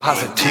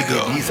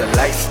Positivity's a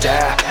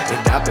lifestyle,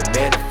 and I've been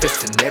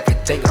manifesting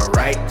everything I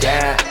write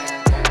down.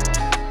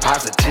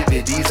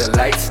 Positivity's a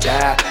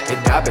lifestyle,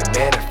 and I've been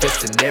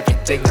manifesting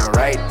everything I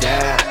write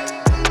down.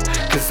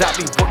 Cause I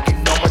be working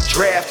on my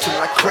draft till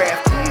I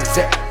craft the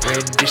exact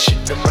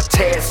rendition of my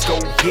task.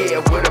 Oh yeah,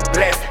 what a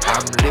blast.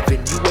 I'm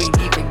living, you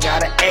ain't even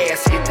gotta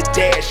ask. Hit the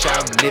dash,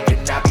 I'm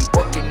living, I be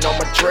working on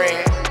my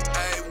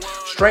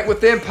draft. Strength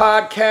Within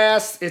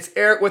podcast. It's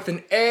Aric with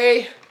an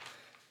A.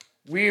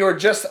 We are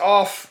just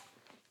off.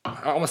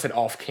 I almost said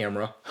off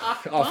camera.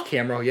 Off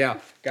camera, yeah.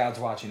 God's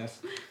watching us.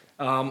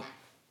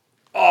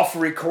 Off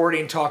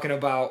recording, talking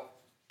about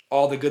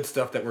all the good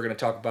stuff that we're going to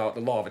talk about,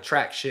 the law of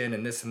attraction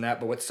and this and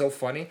that. But what's so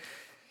funny,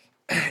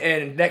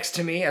 and next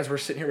to me, as we're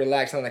sitting here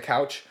relaxing on the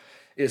couch,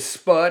 is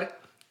Spud.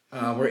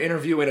 We're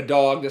interviewing a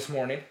dog this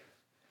morning.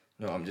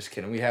 No, I'm just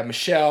kidding. We have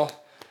Michelle,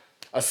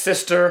 a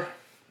sister.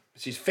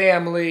 She's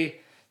family.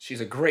 She's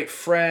a great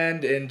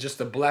friend and just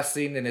a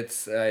blessing, and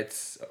it's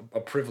a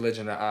privilege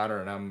and an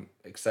honor, and I'm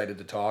excited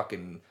to talk.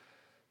 And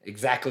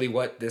exactly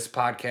what this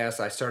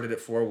podcast I started it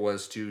for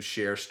was to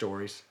share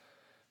stories,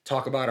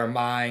 talk about our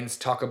minds,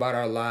 talk about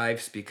our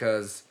lives,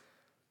 because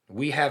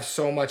we have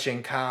so much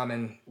in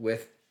common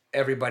with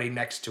everybody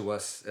next to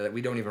us that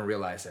we don't even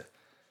realize it,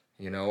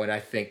 And I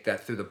think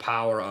that through the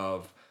power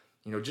of,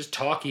 just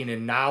talking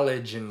and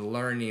knowledge and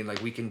learning,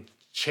 like, we can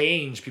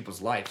change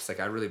people's lives. Like,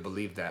 I really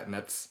believe that, and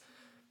that's,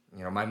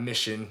 my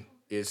mission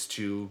is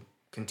to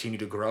continue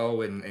to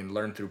grow and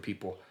learn through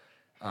people.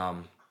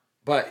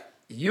 But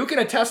you can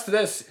attest to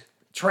this.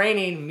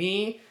 Training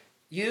me,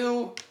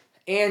 you,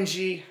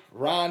 Angie,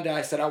 Rhonda,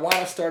 I said, I want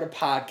to start a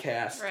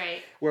podcast.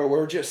 Right. Where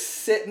we're just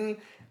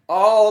sitting,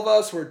 all of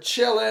us, we're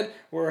chilling,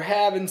 we're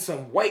having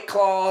some White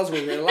Claws,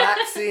 we're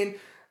relaxing,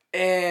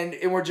 and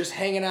we're just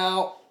hanging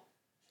out.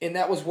 And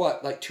that was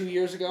what, like 2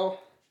 years ago?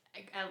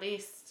 At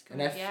least. And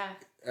yeah.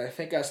 I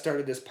think I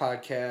started this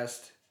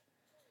podcast,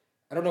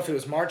 I don't know if it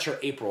was March or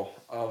April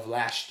of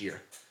last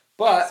year.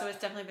 But so it's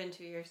definitely been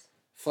 2 years.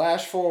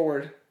 Flash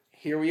forward,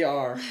 here we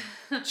are,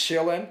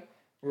 chilling.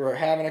 We're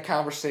having a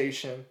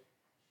conversation,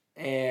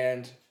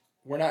 and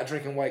we're not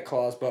drinking White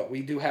Claws, but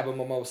we do have a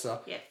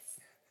mimosa. Yes.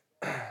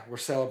 We're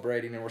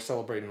celebrating, and we're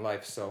celebrating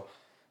life. So,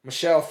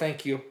 Michelle,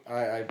 thank you.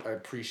 I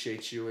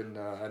appreciate you, and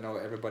I know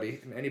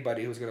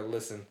anybody who's going to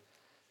listen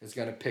is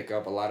going to pick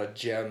up a lot of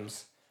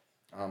gems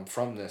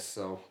from this.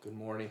 So, good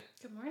morning.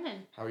 Good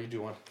morning. How are you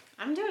doing?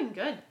 I'm doing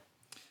good.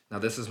 Now,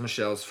 this is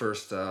Michelle's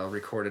first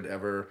recorded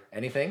ever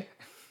anything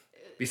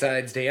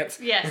besides dance.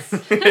 Yes.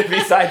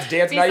 Besides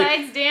dance.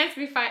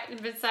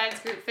 Besides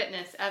group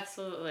fitness,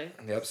 absolutely.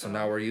 Yep, so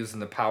now we're using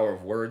the power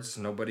of words.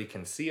 Nobody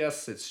can see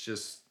us. It's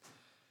just,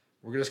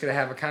 we're just going to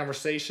have a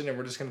conversation, and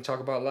we're just going to talk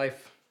about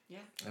life. Yeah.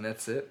 And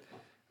that's it.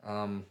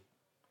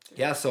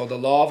 So the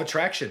law of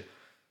attraction.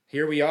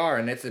 Here we are,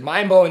 and it's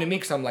mind-blowing to me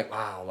because I'm like,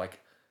 wow, like,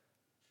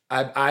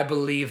 I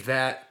believe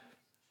that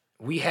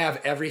we have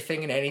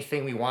everything and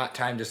anything we want.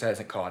 Time just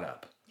hasn't caught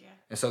up. Yeah.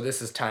 And so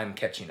this is time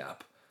catching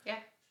up. Yeah.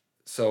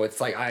 So it's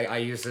like I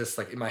use this,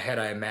 like, in my head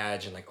I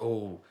imagine, like,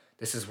 oh,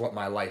 this is what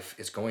my life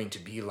is going to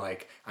be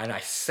like. And I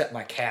set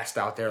my cast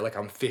out there like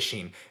I'm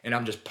fishing, and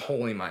I'm just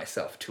pulling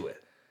myself to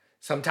it.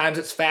 Sometimes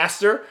it's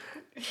faster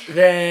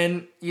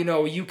than,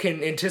 you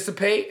can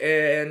anticipate,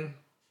 and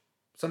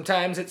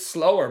sometimes it's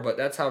slower, but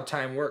that's how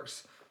time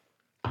works.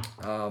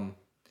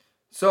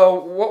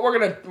 So what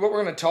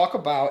we're gonna talk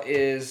about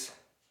is,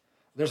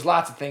 there's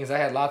lots of things. I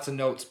had lots of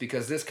notes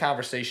because this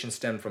conversation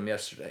stemmed from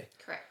yesterday.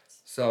 Correct.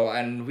 So,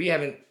 and we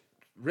haven't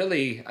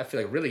really, I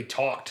feel like, really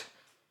talked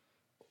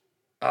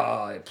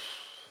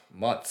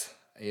months,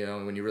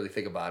 when you really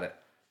think about it.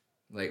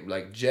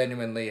 Like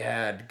genuinely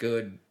had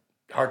good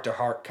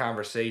heart-to-heart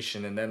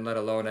conversation, and then let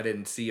alone I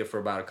didn't see you for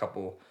about a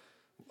couple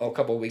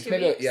weeks. 2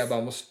 Maybe weeks. Yeah, about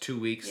almost 2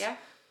 weeks. Yeah.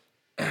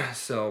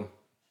 So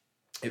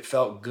it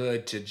felt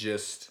good to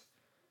just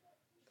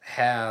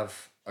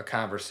have a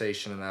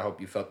conversation, and I hope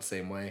you felt the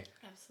same way.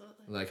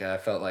 Absolutely. Like I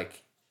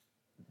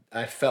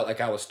felt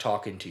like I was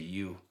talking to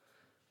you.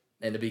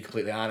 And to be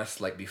completely honest,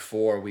 like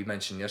before we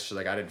mentioned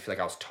yesterday, like I didn't feel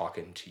like I was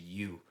talking to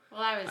you.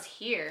 Well, I was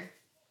here,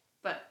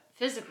 but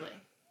physically,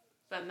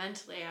 but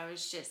mentally I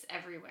was just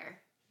everywhere.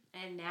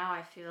 And now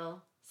I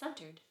feel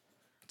centered.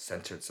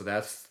 Centered. So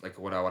that's like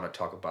what I want to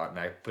talk about, and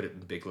I put it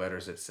in big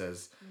letters. It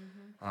says,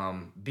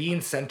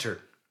 being centered,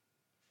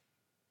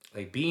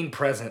 like being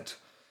present.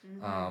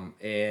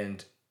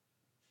 And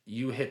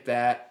you hit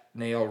that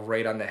nail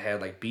right on the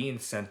head, like being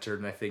centered.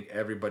 And I think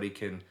everybody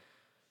can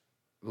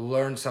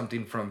learn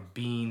something from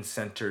being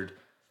centered.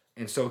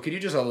 And so could you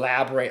just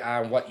elaborate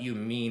on what you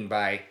mean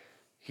by,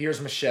 here's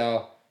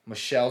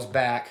Michelle's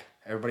back,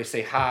 everybody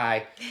say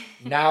hi,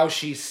 now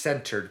she's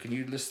centered. Can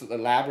you just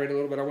elaborate a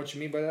little bit on what you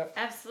mean by that?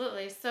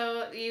 Absolutely.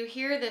 So you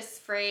hear this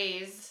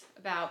phrase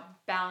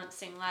about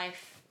balancing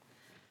life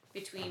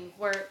between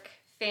work,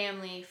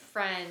 family,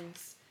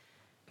 friends.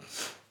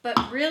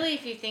 But really,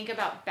 if you think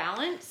about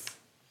balance,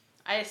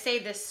 I say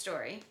this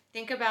story.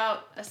 Think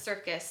about a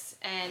circus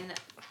and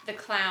the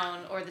clown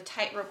or the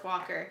tightrope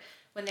walker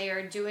when they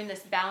are doing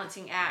this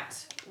balancing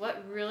act.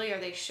 What really are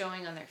they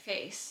showing on their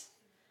face?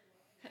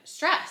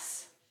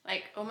 stress.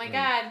 Like, oh my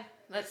God,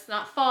 let's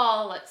not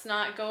fall. Let's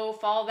not go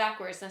fall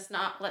backwards. Let's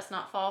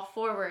not fall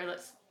forward.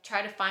 Let's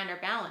try to find our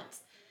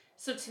balance.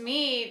 So to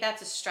me,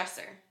 that's a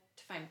stressor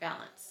to find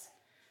balance.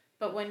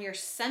 But when you're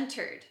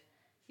centered,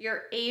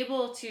 you're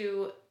able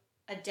to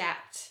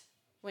adapt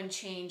when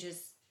change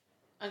is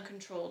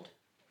uncontrolled,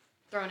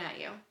 thrown at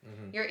you.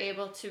 You're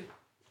able to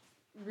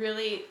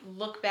really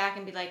look back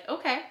and be like,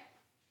 okay,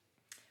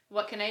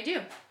 what can I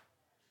do?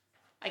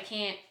 I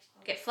can't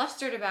get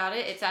flustered about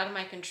it. It's out of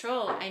my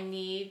control. I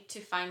need to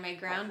find my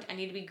ground. I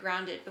need to be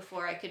grounded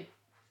before I could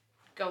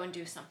go and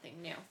do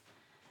something new.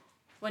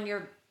 When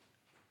you're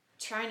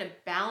trying to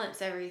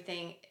balance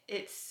everything,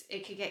 it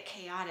could get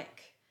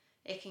chaotic.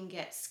 It can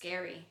get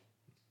scary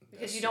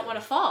because you don't want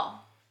to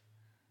fall.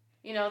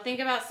 You know, think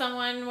about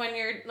someone when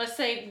you're, let's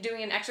say,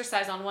 doing an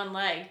exercise on one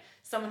leg,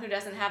 someone who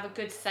doesn't have a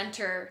good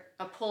center,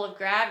 a pull of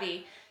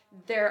gravity,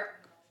 they're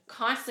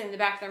constantly in the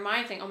back of their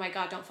mind saying, oh my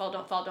God, don't fall,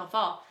 don't fall, don't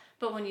fall.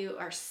 But when you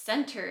are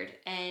centered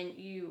and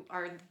you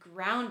are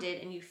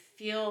grounded and you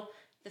feel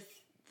the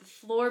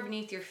floor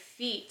beneath your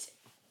feet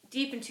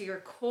deep into your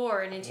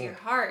core and into your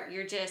heart,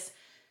 you're just,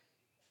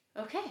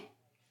 okay.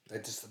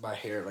 It just, my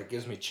hair like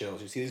gives me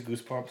chills. You see these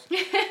goosebumps?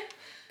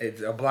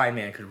 A blind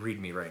man could read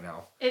me right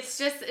now. It's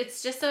just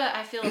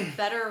I feel a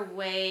better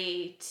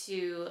way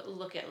to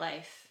look at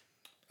life.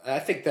 I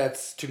think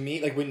that's, to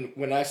me, like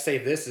when I say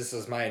this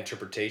is my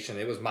interpretation.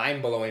 It was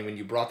mind-blowing when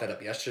you brought that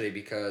up yesterday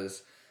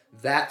because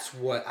that's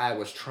what I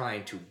was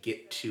trying to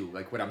get to.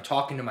 Like when I'm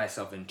talking to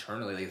myself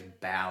internally, like it's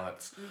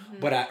balance.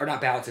 Or not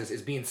balance,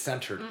 is being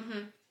centered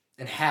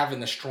and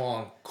having a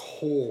strong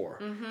core.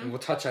 And we'll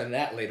touch on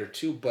that later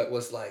too, but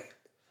was like,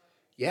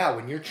 yeah,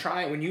 when you're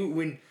trying,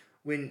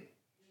 when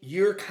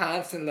you're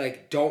constant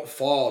like, don't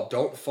fall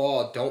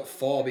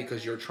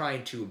because you're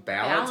trying to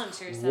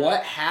balance yourself.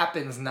 What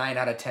happens 9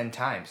 out of 10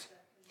 times?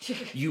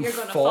 You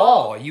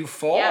fall. You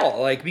fall. Yeah.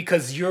 Like,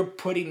 because you're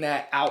putting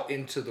that out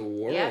into the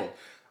world. Yeah.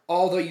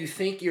 Although you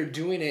think you're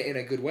doing it in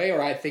a good way,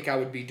 or I think I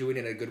would be doing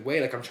it in a good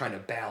way, like I'm trying to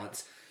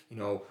balance, you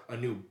know, a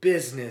new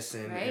business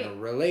and a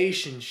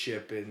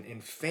relationship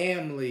and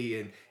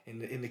family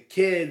and the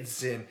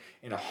kids and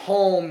a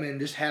home and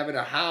just having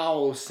a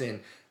house and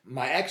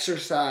my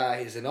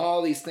exercise and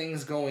all these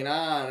things going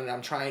on, and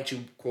I'm trying to,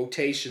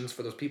 quotations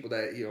for those people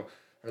that, you know,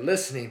 are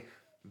listening,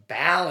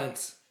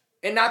 balance.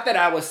 And not that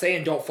I was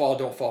saying don't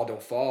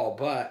fall,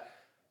 but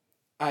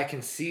I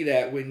can see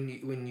that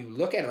when you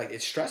look at it, like,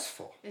 it's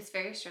stressful. It's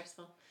very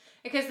stressful.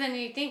 Because then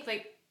you think,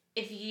 like,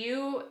 if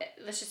you,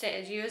 let's just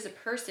say, as you as a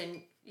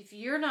person, if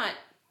you're not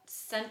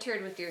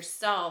centered with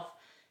yourself,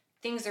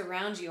 things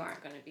around you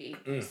aren't going to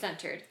be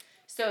centered.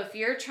 So if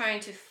you're trying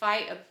to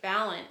fight a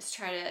balance,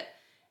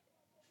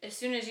 as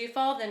soon as you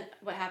fall, then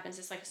what happens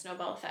is like a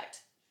snowball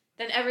effect.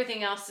 Then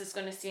everything else is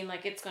going to seem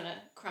like it's going to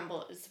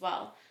crumble as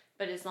well.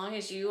 But as long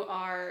as you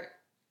are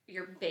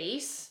your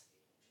base,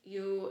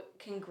 you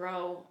can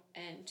grow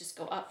and just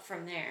go up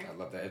from there. I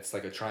love that. It's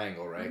like a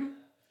triangle, right?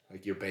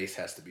 Like your base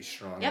has to be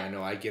strong. Yep. I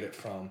know I get it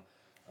from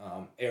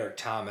Eric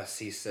Thomas.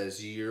 He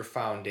says your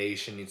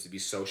foundation needs to be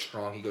so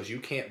strong. He goes, you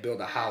can't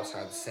build a house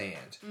out of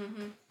sand.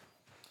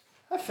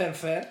 Hi, Fen.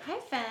 Hi,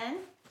 Fen.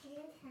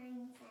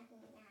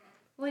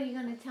 What are you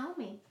going to tell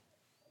me?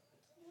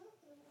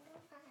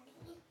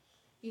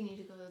 You need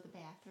to go to the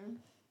bathroom.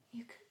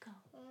 You could go.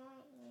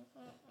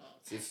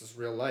 See, this is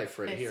real life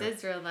here. This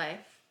is real life.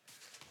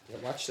 Yeah,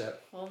 watch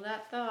that. Hold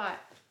that thought.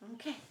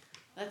 Okay,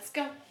 let's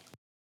go.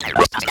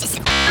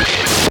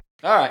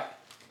 All right,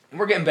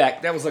 we're getting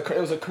back. It was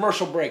a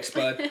commercial break,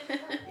 Spud.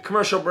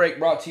 Commercial break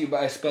brought to you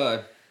by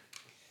Spud.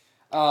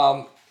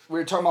 We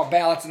were talking about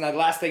balance, and the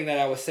last thing that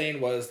I was saying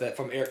was that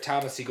from Eric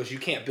Thomas, he goes, you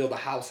can't build a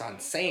house on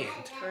sand.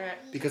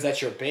 Correct. Because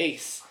that's your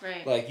base.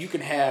 Right. Like, you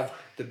can have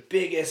the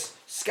biggest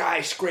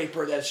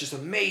skyscraper that's just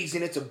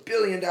amazing. It's $1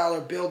 billion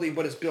building,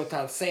 but it's built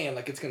on sand.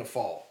 Like, it's going to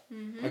fall.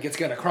 Like, it's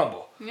going to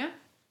crumble. Yeah.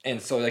 And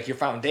so, like, your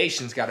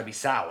foundation's got to be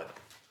solid.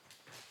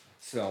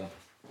 So.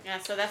 Yeah,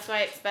 so that's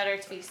why it's better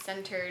to be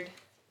centered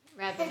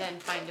rather than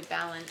find a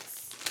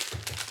balance.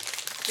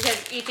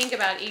 Because you think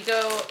about it,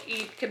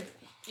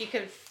 you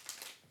could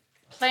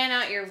plan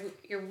out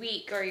your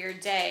week or your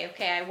day.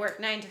 Okay, I work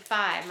 9 to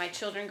 5. My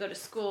children go to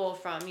school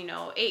from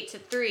 8 to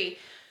 3.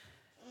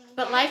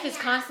 But life is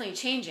constantly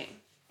changing,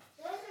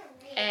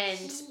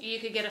 and you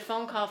could get a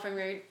phone call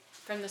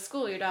from the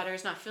school. Your daughter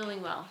is not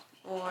feeling well,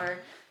 or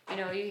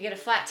you could get a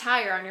flat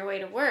tire on your way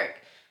to work.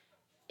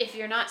 If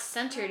you're not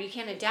centered, you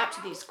can't adapt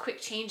to these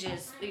quick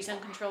changes, these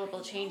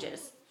uncontrollable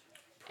changes.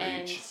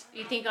 And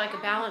you think like a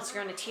balance,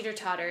 you're on a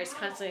teeter-totter. It's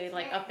constantly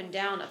like up and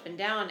down,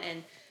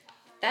 and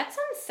that's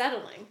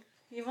unsettling.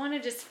 You want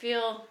to just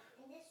feel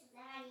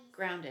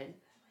grounded.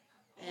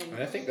 And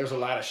I think there's a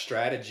lot of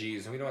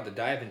strategies, and we don't have to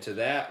dive into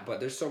that, but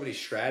there's so many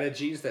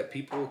strategies that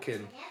people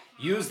can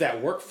use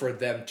that work for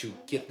them to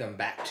get them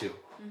back to.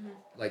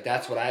 Like,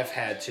 that's what I've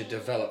had to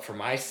develop for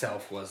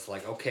myself was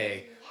like,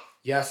 okay,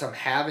 yes, I'm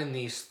having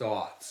these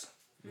thoughts.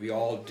 We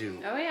all do.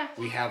 Oh, yeah.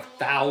 We have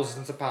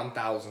thousands upon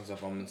thousands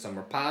of them, and some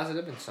are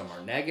positive and some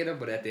are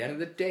negative, but at the end of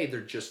the day, they're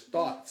just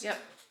thoughts. Yep.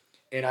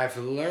 And I've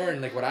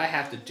learned, like, what I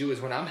have to do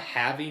is when I'm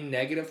having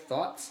negative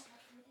thoughts,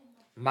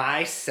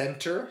 my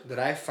center that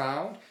I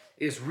found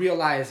is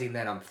realizing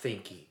that I'm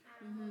thinking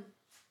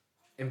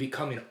and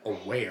becoming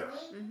aware.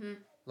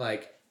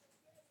 Like,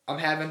 I'm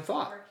having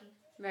thought.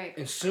 Right.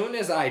 As soon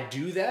as I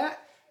do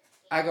that,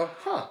 I go,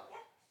 huh.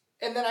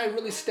 And then I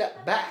really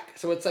step back.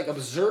 So it's like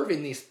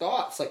observing these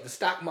thoughts, like the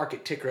stock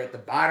market ticker at the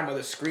bottom of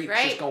the screen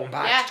just going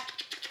by. Yeah.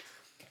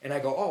 And I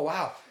go, oh,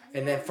 wow.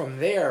 And then from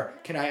there,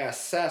 can I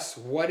assess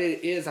what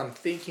it is I'm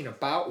thinking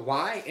about?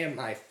 Why am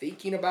I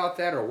thinking about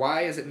that? Or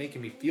why is it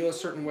making me feel a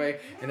certain way?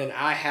 And then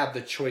I have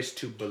the choice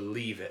to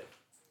believe it.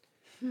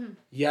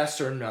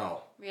 Yes or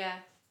no. Yeah.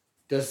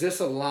 Does this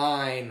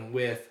align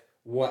with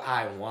what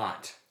I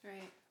want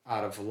Right.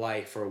 out of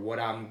life, or what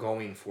I'm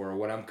going for, or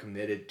what I'm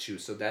committed to?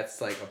 So that's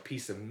like a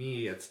piece of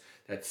me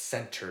that's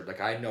centered.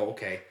 Like, I know,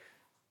 okay,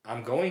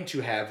 I'm going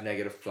to have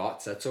negative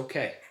thoughts. That's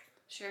okay.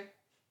 Sure.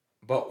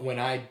 But when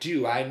I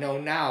do, I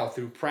know now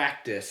through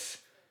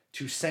practice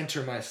to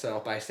center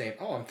myself by saying,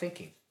 oh, I'm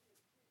thinking.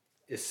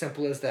 As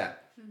simple as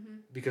that.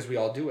 Because we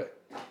all do it.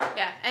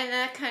 Yeah, and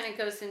that kind of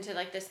goes into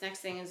like this next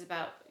thing is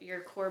about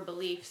your core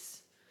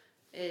beliefs.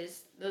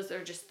 Is those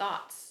are just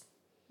thoughts.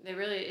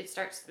 It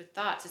starts with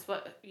thoughts. It's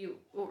what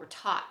we're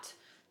taught,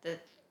 the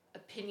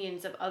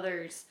opinions of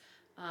others,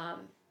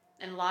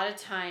 and a lot of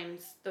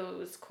times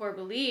those core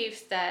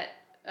beliefs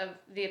of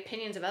the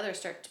opinions of others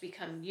start to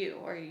become you,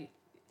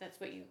 that's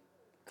what you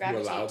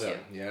gravitate allow to. them,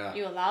 yeah.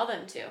 You allow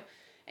them to,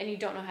 and you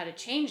don't know how to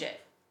change it.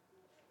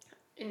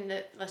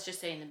 Let's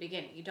just say in the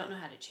beginning, you don't know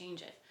how to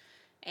change it,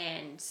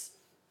 and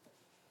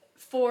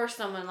for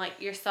someone like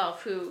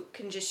yourself who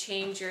can just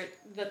change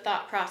the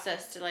thought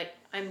process to like,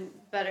 I'm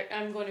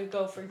going to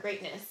go for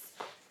greatness,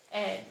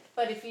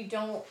 but if you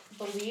don't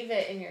believe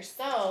it in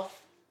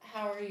yourself,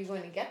 how are you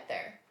going to get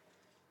there?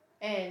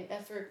 And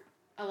that's where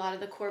a lot of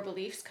the core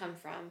beliefs come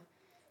from.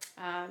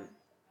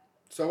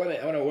 So I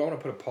want to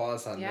put a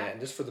pause on Yeah. that,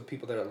 and just for the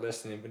people that are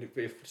listening.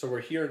 So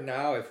we're here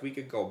now. If we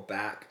could go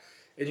back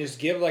and just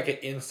give like an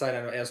insight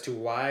on as to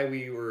why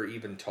we were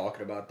even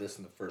talking about this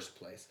in the first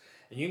place,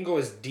 and you can go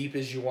as deep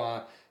as you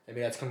want. I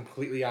mean, that's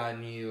completely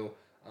on you.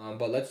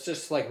 But let's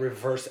just like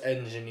reverse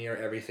engineer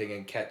everything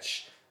and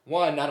catch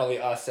not only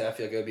us. I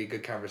feel like it'll be a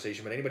good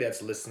conversation, but anybody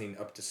that's listening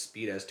up to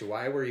speed as to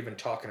why we're even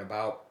talking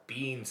about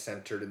being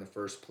centered in the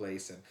first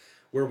place, and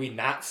were we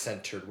not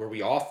centered? Were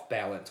we off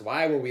balance?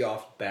 Why were we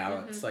off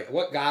balance? Like,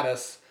 what got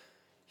us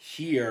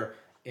here?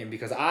 And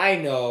because I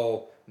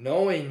know,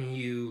 knowing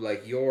you,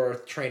 like, your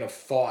train of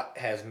thought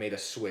has made a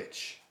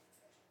switch.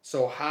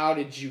 So how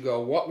did you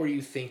go? What were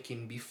you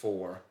thinking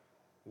before?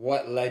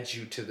 What led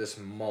you to this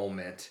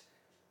moment?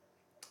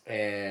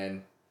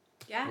 And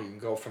Yeah. we can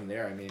go from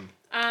there. I mean,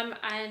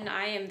 And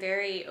I am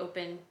very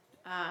open.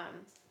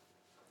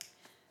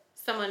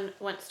 Someone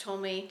once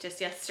told me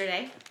just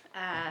yesterday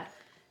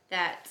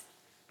that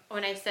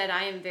when I said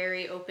I am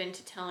very open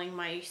to telling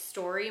my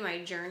story,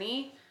 my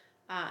journey,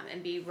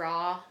 and be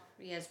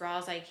as raw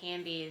as I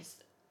can be, is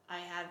I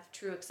have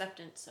true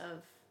acceptance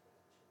of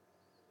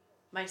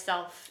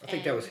myself. I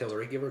think that was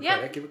Hillary. Give her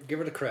credit. Give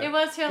her the credit. It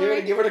was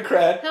Hillary. Give her the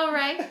credit.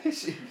 Hillary.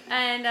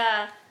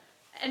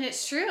 And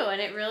it's true,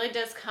 and it really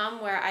does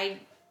come where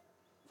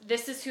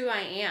this is who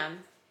I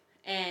am,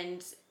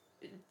 and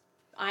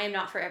I am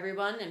not for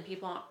everyone, and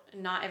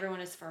not everyone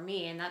is for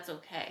me, and that's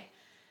okay.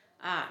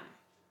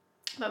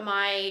 But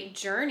my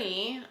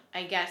journey,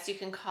 I guess you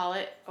can call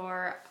it,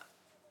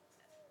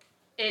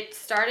 it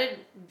started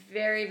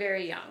very,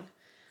 very young.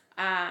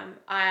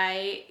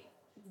 I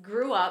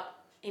grew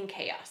up in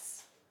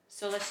chaos.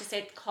 So let's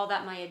just call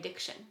that my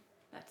addiction.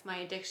 That's my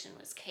addiction,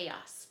 was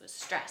chaos, was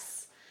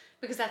stress,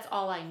 because that's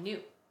all I knew.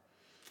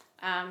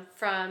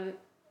 From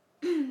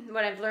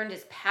what I've learned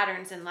is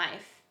patterns in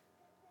life.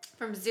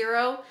 From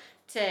 0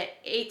 to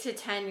 8 to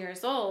 10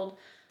 years old,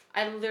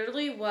 I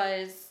literally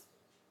was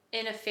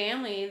in a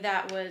family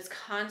that was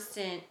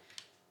constant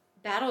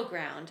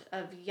battleground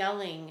of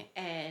yelling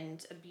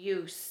and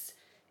abuse,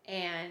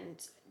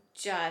 and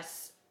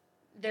just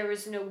there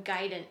was no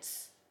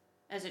guidance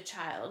as a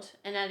child.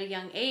 And at a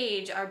young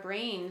age, our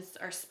brains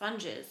are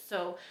sponges,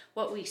 so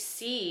what we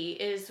see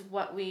is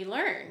what we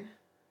learn.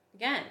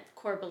 Again,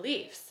 core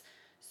beliefs.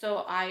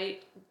 So I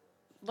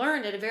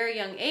learned at a very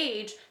young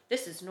age,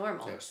 this is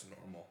normal. That's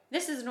normal.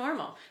 This is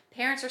normal.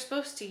 Parents are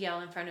supposed to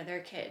yell in front of their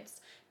kids.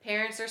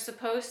 Parents are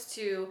supposed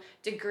to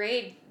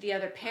degrade the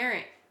other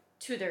parent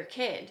to their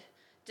kid.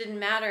 Didn't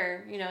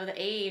matter, the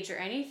age or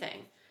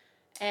anything.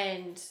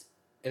 And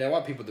I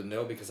want people to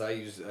know, because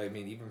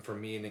even for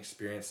me, an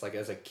experience, like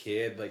as a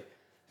kid, like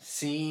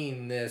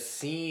seeing the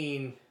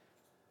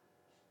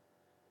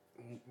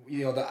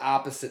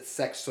opposite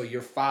sex, so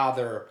your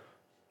father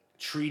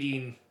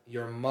treating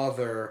your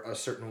mother a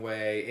certain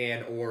way,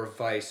 and or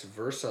vice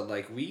versa.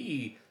 Like,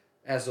 we,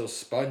 as those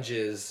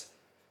sponges,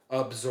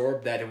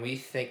 absorb that, and we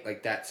think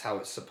like that's how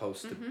it's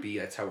supposed to be.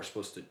 That's how we're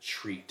supposed to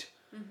treat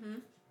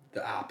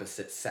the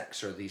opposite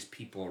sex or these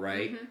people,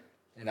 right?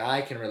 And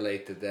I can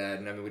relate to that.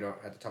 And I mean, we don't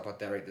have to talk about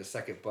that right this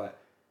second, but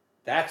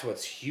That's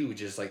what's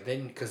huge is like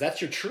then because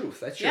that's your truth.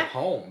 That's your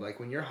home.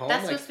 Like when you're home,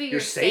 that's like supposed to be your your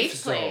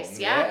safe place.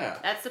 zone. Yeah,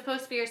 that's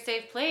supposed to be your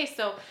safe place.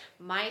 So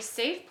my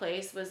safe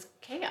place was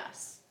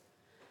chaos,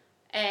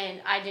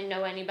 and I didn't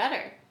know any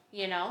better,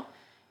 you know.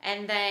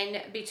 And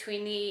then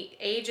between the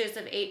ages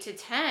of 8 to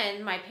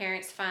 10, my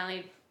parents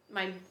finally,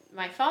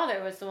 my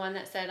father was the one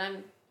that said,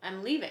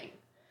 I'm leaving,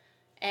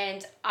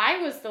 and I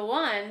was the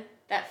one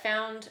that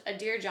found a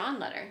Dear John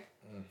letter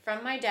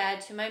from my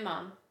dad to my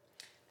mom.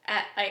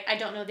 At I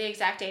don't know the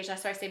exact age.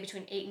 That's why I say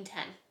between 8 and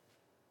 10.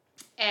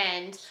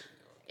 And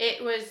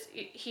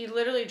he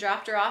literally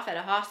dropped her off at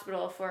a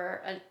hospital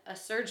for a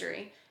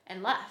surgery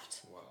and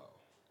left. Wow.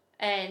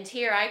 And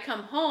here I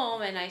come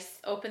home and I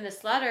open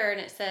this letter and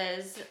it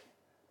says,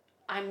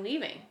 I'm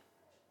leaving.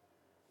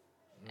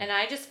 And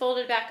I just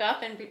folded back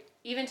up, and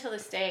even till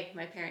this day,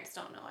 my parents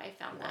don't know I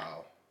found that.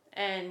 Wow.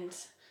 And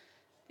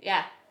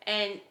yeah.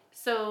 And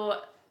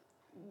so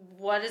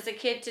what is a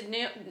kid to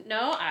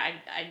know?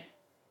 I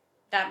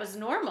that was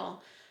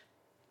normal.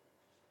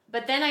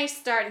 But then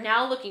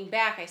now looking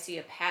back, I see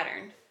a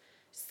pattern.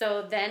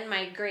 So then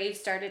my grades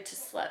started to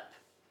slip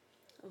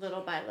little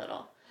by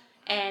little.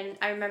 And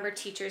I remember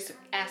teachers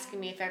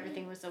asking me if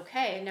everything was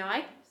okay. Now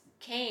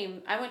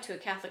I went to a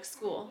Catholic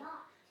school.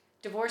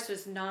 Divorce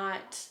was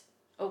not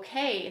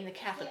okay in the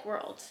Catholic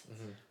world.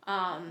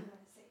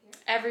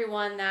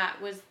 Everyone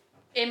that was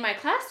in my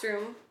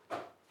classroom,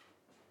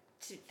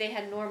 they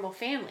had normal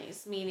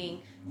families,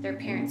 meaning their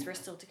parents were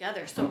still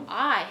together. So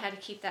I had to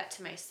keep that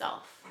to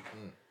myself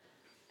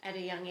at a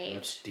young age.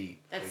 That's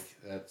deep.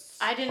 That's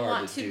I didn't hard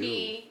want to do.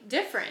 be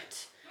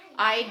different.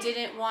 I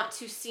didn't want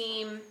to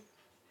seem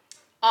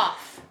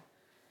off.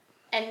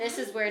 And this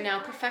is where now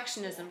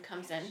perfectionism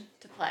comes in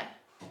to play.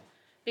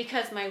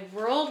 Because my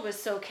world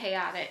was so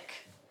chaotic.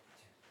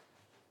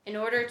 In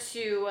order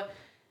to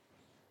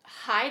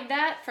hide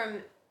that from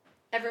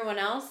everyone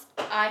else,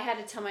 I had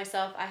to tell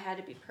myself I had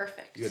to be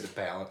perfect. You had to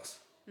balance.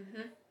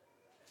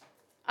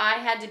 I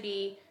had to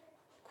be,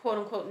 quote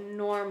unquote,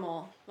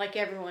 normal like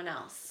everyone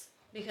else.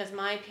 Because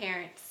my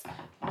parents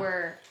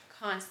were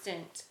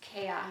constant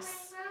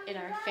chaos in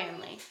our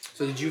family.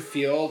 So did you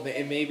feel,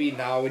 and maybe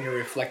now when you're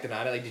reflecting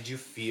on it, like did you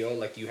feel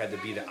like you had to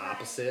be the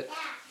opposite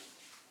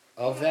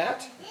of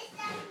that?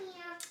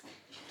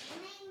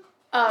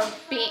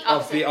 Of being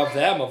opposite. Of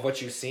them, of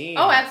what you've seen.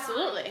 Oh,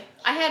 absolutely.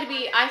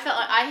 I felt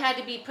like I had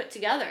to be put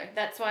together.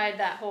 That's why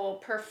that whole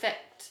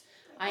perfect,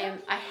 I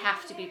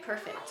have to be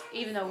perfect.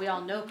 Even though we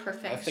all know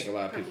perfect. I think a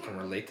lot of people can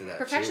relate to that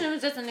Perfectionism too.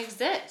 doesn't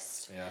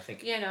exist. Yeah, I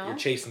think you're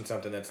chasing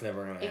something that's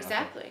never going to happen.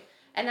 Exactly.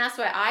 And that's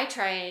why I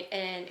try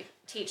and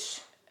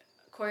teach,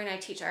 Corey and I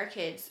teach our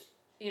kids,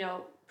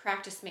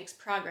 practice makes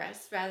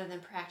progress rather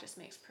than practice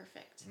makes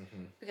perfect.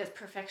 Because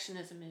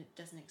perfectionism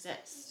doesn't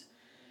exist.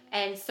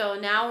 And so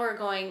now we're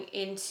going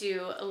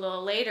into a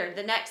little later,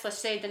 let's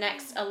say the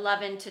next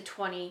 11 to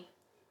 20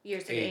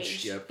 years of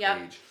age. Yep.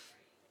 Age.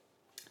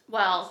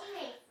 Well,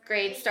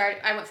 grades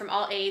started, I went from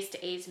all A's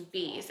to A's and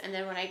B's. And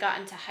then when I got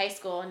into high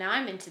school, now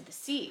I'm into the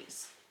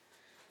C's.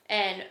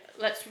 And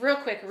let's real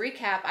quick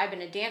recap. I've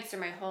been a dancer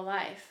my whole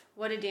life.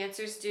 What do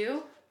dancers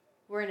do?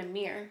 We're in a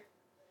mirror.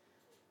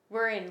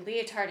 We're in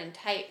leotard and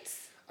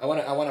tights. I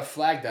want to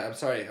flag that. I'm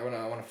sorry. I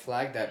want to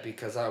flag that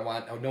because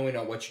knowing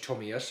what you told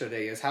me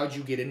yesterday is how'd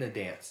you get into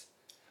dance?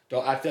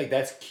 I feel like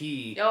that's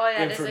key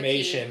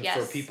information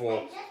for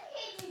people.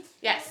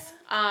 Yes.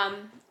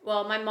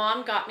 Well, my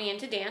mom got me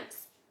into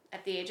dance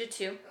at the age of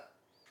 2.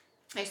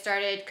 I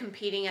started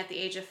competing at the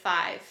age of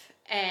 5.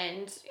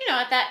 And,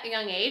 at that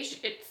young age,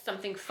 it's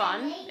something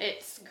fun.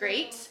 It's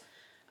great.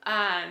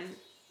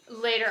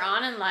 Later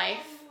on in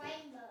life,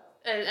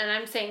 and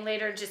I'm saying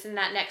later just in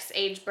that next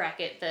age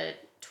bracket, the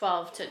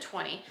 12 to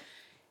 20,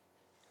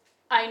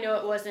 I know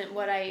it wasn't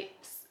what I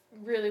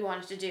really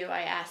wanted to do.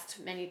 I asked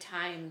many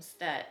times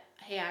that,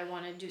 hey, I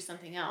want to do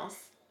something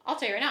else. I'll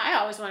tell you right now, I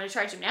always wanted to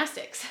try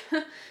gymnastics,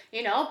 but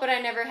I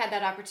never had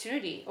that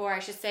opportunity. Or I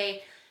should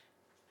say,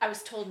 I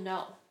was told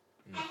no.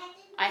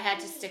 I had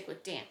to stick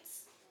with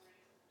dance.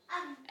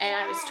 And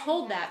I was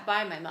told that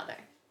by my mother.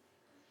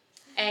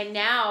 And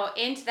now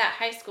into that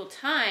high school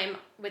time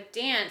with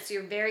dance,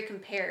 you're very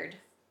compared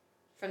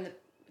from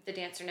the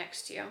dancer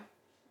next to you.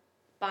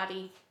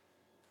 Body,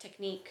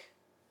 technique,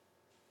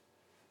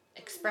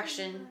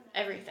 expression,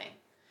 everything.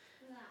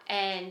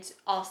 And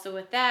also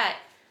with that,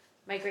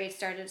 my grades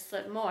started to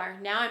slip more.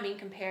 Now I'm being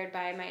compared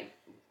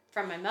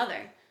from my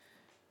mother.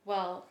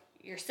 Well,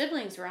 your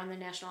siblings were on the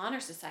National Honor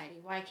Society.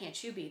 Why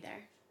can't you be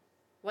there?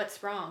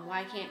 What's wrong?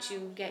 Why can't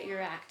you get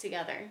your act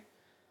together?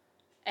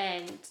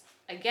 And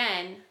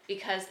again,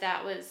 because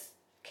that was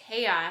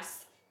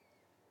chaos,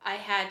 I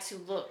had to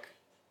look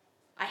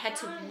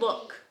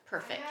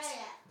perfect.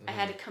 I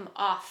had to come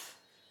off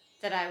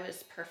that I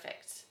was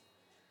perfect.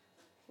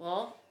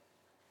 Well,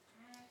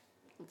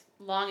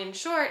 long and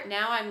short,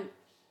 now I'm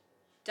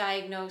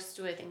diagnosed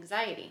with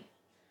anxiety.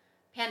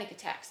 Panic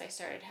attacks I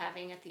started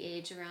having at the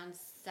age around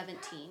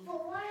 17.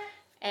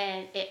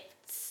 And it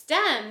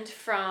stemmed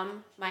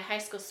from my high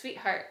school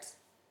sweetheart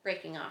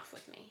breaking it up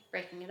with me.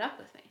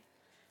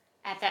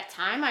 at that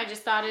time, I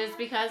just thought it was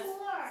because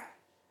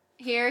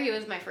he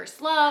was my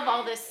first love,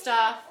 all this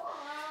stuff.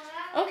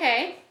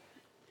 Okay.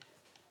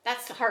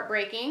 That's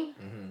heartbreaking.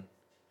 Mm-hmm.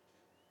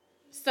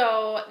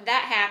 So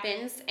that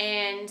happens,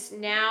 and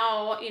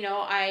now,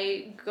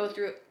 I go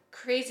through a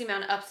crazy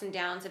amount of ups and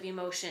downs of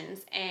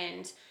emotions,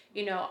 and,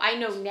 I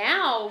know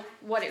now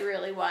what it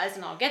really was,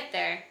 and I'll get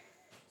there.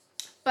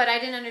 But I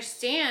didn't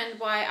understand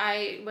why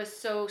I was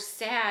so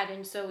sad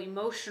and so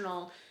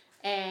emotional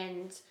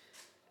and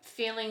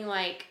feeling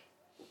like,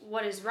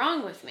 what is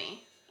wrong with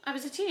me? I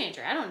was a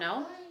teenager. I don't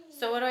know.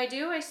 So what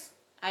do?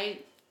 I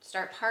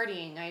start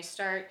partying. I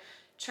start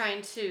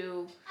trying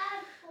to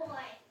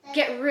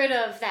get rid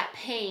of that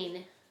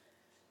pain.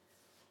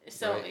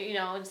 So, right.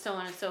 And so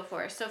on and so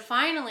forth. So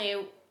finally,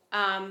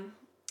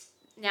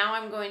 now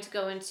I'm going to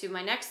go into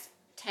my next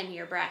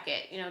 10-year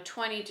bracket,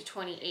 20 to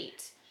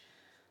 28.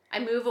 I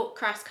move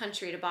across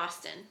country to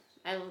Boston.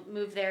 I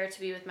moved there to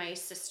be with my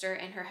sister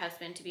and her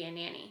husband to be a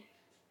nanny.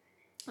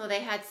 Well,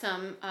 they had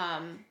some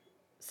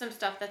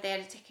stuff that they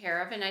had to take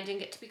care of, and I didn't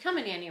get to become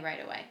a nanny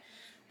right away.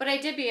 But I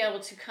did be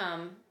able to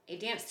become a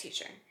dance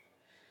teacher.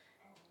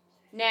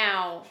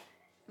 Now,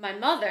 my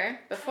mother,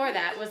 before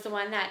that, was the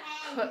one that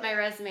put my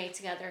resume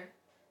together,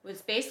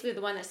 was basically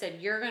the one that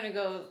said, you're going to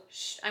go,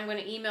 I'm going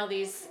to email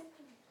this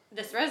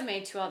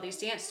resume to all these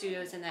dance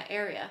studios in that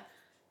area.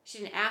 She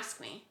didn't ask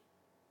me.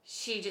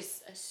 She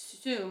just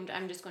assumed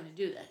I'm just going to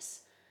do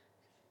this.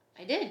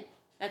 I did.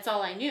 That's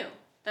all I knew.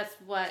 That's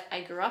what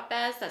I grew up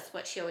as. That's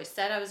what she always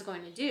said I was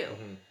going to do.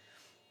 Mm-hmm.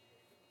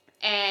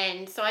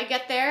 And so I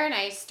get there and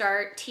I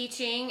start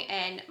teaching,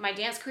 and my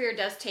dance career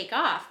does take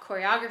off,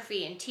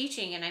 choreography and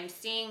teaching, and I'm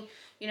seeing,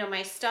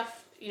 my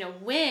stuff,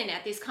 win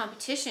at these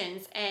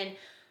competitions. And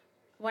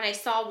when I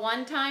saw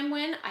one time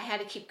win, I had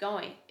to keep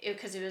going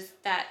because it was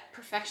that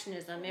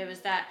perfectionism. It was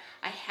that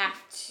I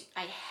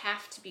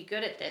have to be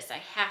good at this. I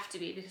have to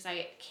be, because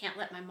I can't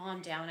let my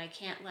mom down. I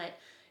can't let,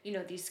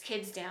 these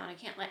kids down. I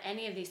can't let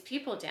any of these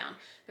people down.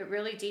 But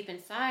really deep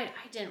inside,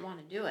 I didn't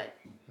want to do it.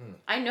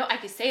 I know I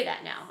could say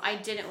that now. I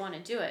didn't want to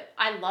do it.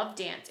 I love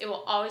dance. It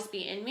will always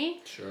be in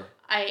me. Sure.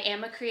 I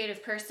am a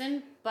creative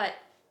person, but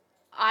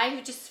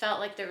I just felt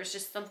like there was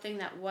just something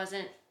that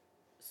wasn't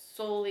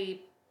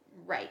solely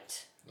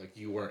right. Like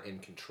you weren't in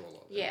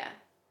control of it. Yeah.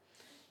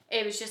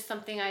 It was just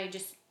something I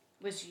just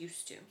was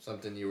used to.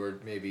 Something you were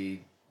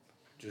maybe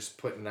just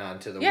putting on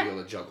to the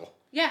wheel to juggle.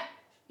 Yeah.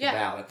 Yeah.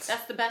 Balance.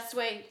 That's the best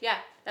way. Yeah.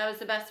 That was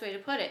the best way to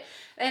put it.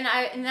 And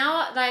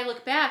now that I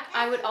look back,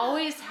 I would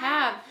always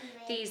have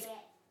these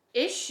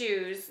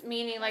issues,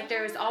 meaning like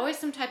there was always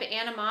some type of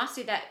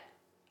animosity that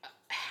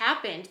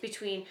happened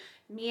between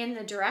me and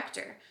the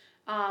director.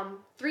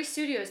 3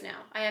 studios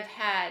now I have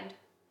had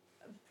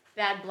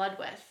bad blood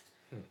with.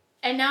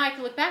 And now I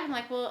can look back and I'm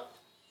like, well,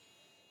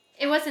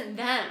 it wasn't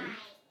them.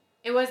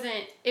 It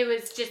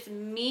was just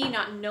me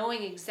not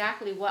knowing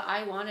exactly what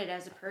I wanted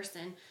as a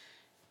person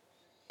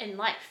in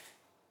life.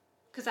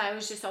 Because I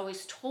was just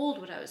always told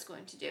what I was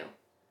going to do.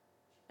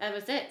 That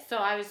was it. So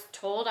I was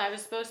told I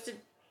was supposed to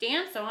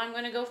dance, so I'm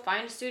going to go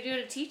find a studio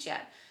to teach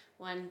at.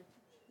 When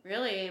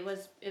really it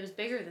was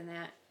bigger than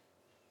that.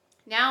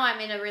 Now I'm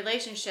in a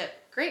relationship,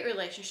 great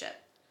relationship.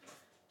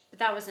 But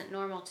that wasn't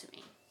normal to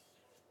me.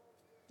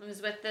 I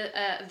was with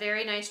a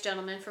very nice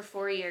gentleman for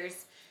 4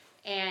 years,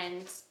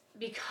 and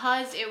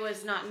because it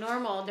was not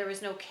normal, there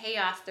was no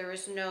chaos, there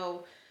was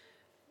no,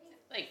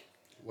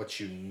 what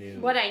you knew.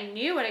 What I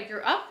knew, what I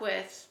grew up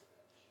with,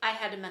 I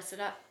had to mess it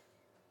up.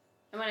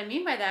 And what I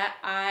mean by that,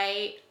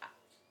 I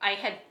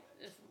had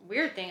this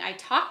weird thing, I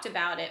talked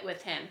about it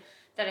with him,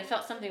 that I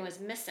felt something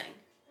was missing.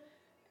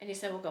 And he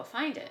said, well, go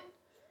find it.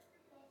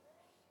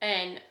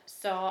 And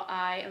so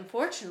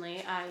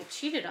unfortunately, I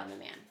cheated on the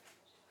man.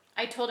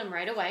 I told him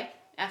right away.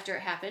 After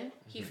it happened,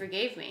 he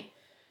forgave me.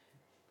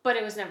 But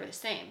it was never the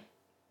same.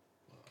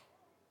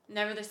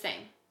 Never the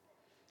same.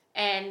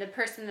 And the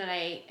person that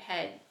I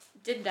had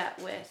did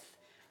that with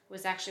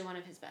was actually one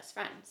of his best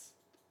friends.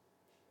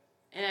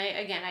 And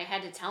I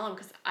had to tell him,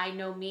 because I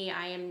know me,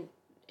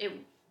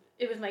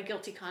 it was my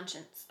guilty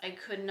conscience. I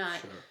could not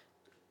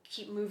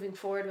keep moving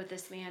forward with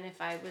this man if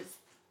I was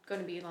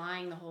going to be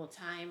lying the whole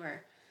time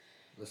or...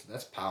 Listen,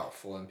 that's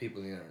powerful, and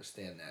people need to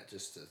understand that,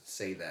 just to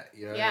say that.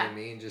 You know what I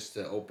mean? Just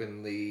to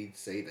openly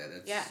say that.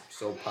 It's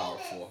so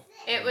powerful.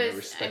 I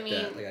respect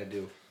that, like I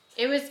do.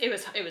 It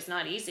was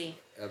not easy.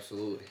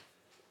 Absolutely.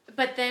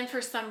 But then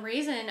for some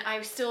reason,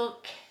 I still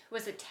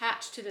was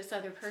attached to this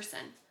other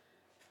person.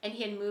 And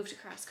he had moved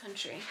across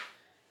country.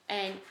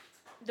 And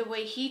the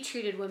way he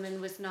treated women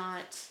was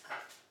not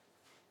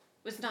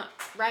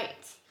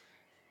right.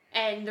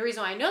 And the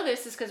reason why I know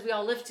this is because we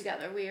all lived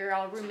together. We were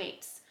all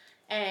roommates.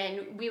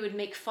 And we would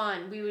make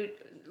fun. We would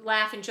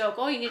laugh and joke.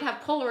 Oh, you need to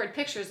have Polaroid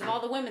pictures of all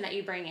the women that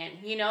you bring in.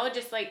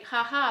 Just like,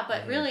 ha-ha.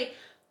 But really,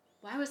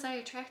 why was I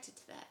attracted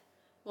to that?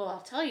 Well,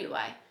 I'll tell you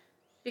why.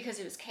 Because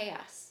it was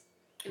chaos.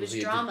 It was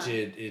drama.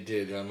 It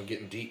did. I'm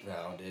getting deep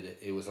now.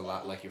 It was a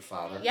lot like your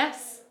father.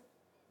 Yes.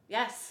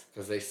 Yes.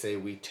 Because they say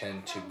we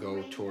tend to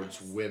go towards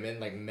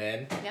women, like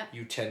men. Yep.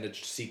 You tend to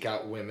seek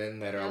out women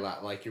that are a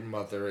lot like your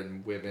mother,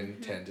 and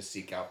women tend to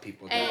seek out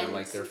people that are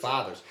like their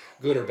fathers.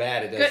 Good or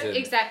bad, it doesn't...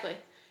 Exactly.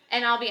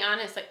 And I'll be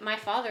honest, like, my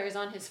father is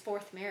on his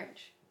 4th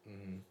marriage.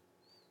 Mm-hmm.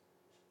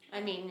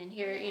 I mean, and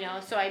here, you know,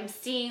 so I'm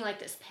seeing, like,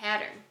 this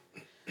pattern.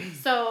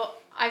 So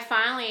I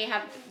finally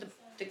have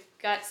the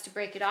guts to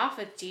break it off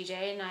with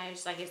DJ, and I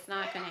was like, it's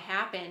not going to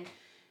happen.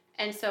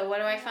 And so what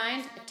do I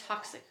find? A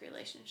toxic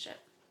relationship.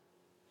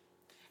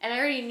 And I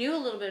already knew a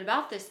little bit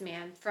about this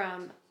man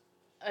from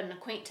an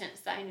acquaintance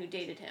that I knew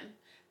dated him.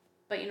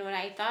 But you know what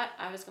I thought?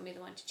 I was going to be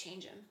the one to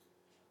change him.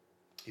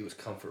 He was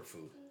comfort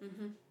food.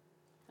 Mm-hmm.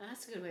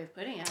 That's a good way of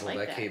putting it. I well,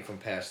 like that came from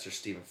Pastor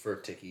Stephen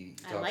Furtick. He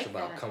talks like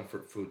about that.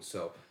 comfort food.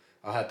 So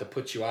I'll have to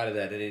put you out of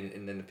that.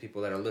 And then the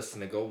people that are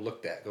listening, go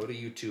to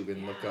YouTube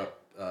and look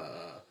up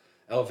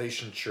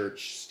Elevation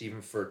Church,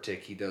 Stephen Furtick.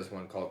 He does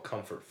one called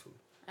Comfort Food.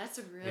 That's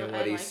a real... And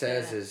what he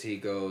says is, he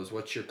goes,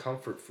 what's your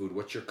comfort food?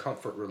 What's your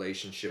comfort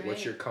relationship?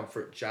 What's your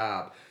comfort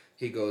job?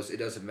 He goes, it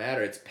doesn't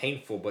matter. It's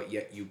painful, but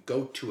yet you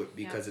go to it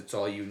because it's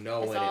all you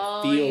know, and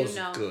it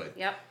feels good.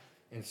 Yep.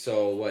 And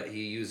so what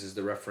he uses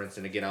the reference,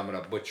 and again, I'm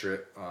going to butcher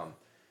it,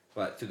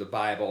 but through the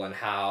Bible, and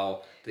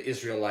how the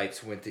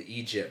Israelites went to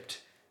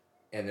Egypt,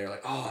 and they're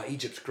like, oh,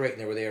 Egypt's great. And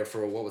they were there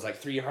for what was like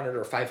 300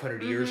 or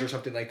 500 years or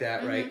something like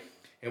that, right?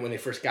 And when they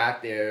first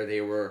got there,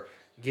 they were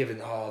given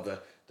all the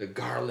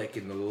garlic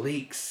and the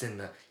leeks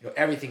and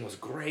everything was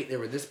great. They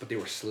were this, but they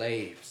were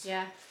slaves.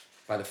 Yeah.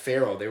 By the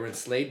Pharaoh. They were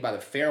enslaved by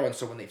the Pharaoh. And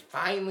so when they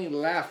finally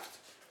left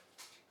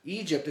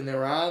Egypt and they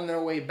were on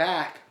their way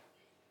back,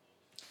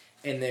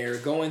 and they're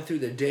going through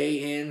the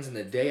day ins and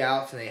the day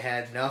outs, and they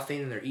had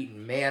nothing, and they're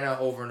eating manna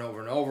over and over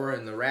and over,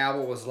 and the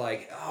rabble was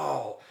like,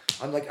 oh,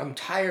 I'm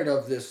tired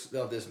of this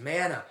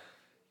manna.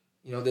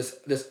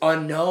 This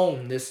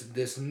unknown,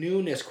 this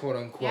newness, quote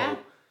unquote. Yeah.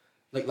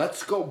 Like,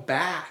 let's go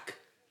back.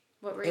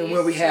 And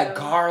where we had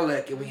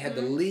garlic, and we had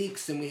the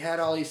leeks, and we had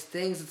all these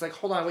things. It's like,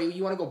 hold on, wait,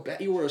 you want to go back?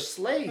 You were a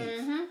slave.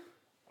 Mm-hmm.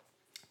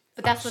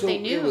 But that's what they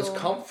knew. It was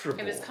comfortable.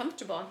 It was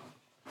comfortable.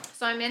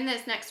 So I'm in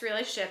this next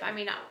relationship. I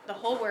mean, the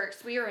whole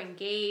works. We were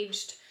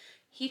engaged.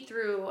 He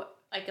threw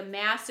like a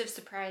massive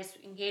surprise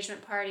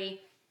engagement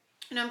party.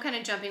 And I'm kind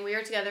of jumping. We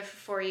were together for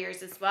 4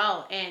 years as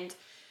well. And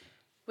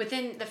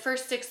within the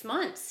first 6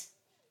 months,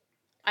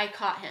 I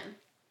caught him.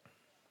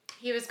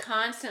 He was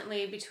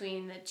constantly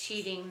between the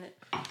cheating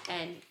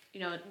and,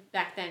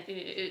 back then,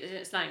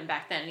 it's not even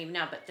back then, even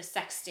now, but the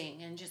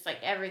sexting and just like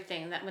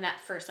everything that when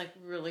that first like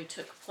really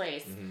took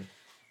place. Mm-hmm.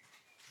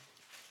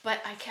 But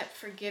I kept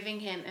forgiving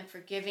him.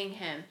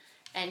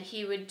 And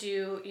he would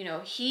do,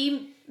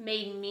 he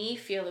made me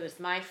feel it was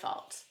my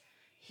fault.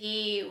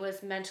 He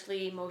was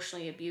mentally,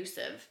 emotionally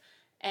abusive.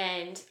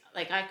 And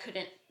like I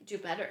couldn't do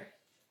better.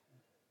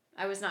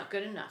 I was not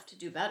good enough to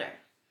do better.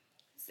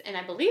 And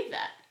I believed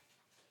that.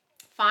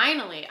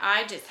 Finally,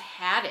 I just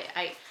had it.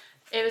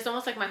 It was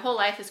almost like my whole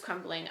life is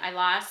crumbling. I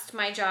lost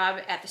my job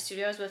at the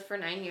studio I was with for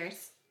 9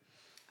 years.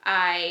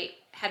 I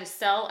had to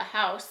sell a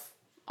house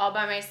all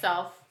by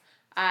myself.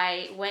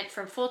 I went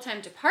from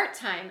full-time to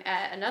part-time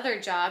at another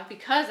job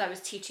because I was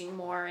teaching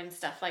more and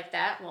stuff like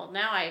that. Well,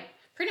 now I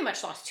pretty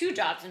much lost 2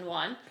 jobs in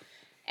one.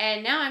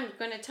 And now I'm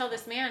going to tell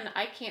this man,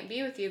 I can't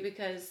be with you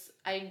because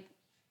I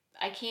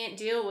can't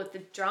deal with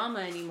the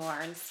drama anymore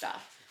and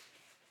stuff.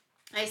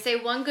 I say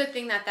one good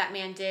thing that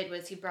man did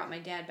was he brought my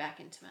dad back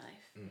into my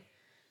life. Mm.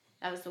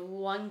 That was the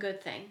one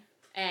good thing.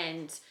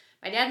 And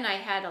my dad and I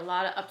had a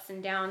lot of ups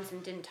and downs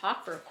and didn't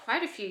talk for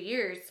quite a few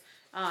years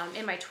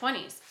in my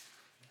 20s.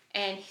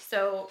 And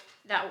so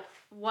that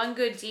one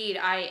good deed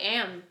I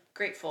am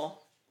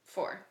grateful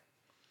for.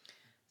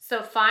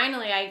 So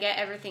finally I get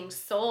everything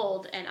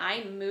sold and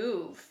I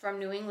move from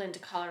New England to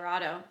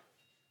Colorado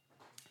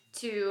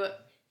to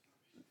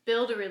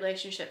build a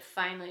relationship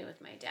finally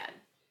with my dad.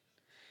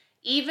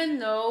 Even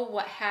though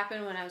what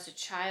happened when I was a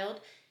child,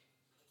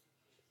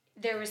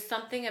 there was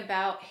something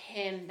about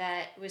him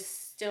that was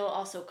still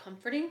also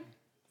comforting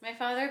my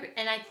father.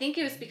 And I think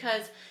it was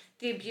because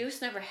the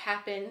abuse never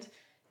happened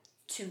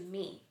to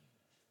me.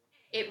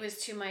 It was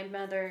to my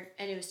mother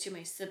and it was to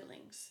my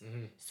siblings.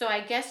 Mm-hmm. So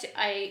I guess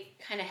I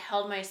kind of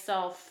held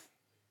myself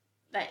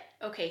that,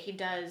 okay, he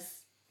does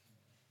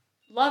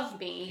love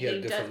me. He had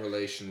a different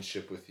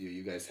relationship with you.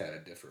 You guys had a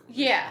different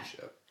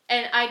relationship. Yeah.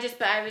 And I just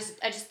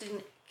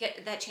didn't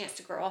get that chance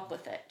to grow up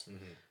with it.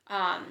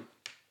 Mm-hmm.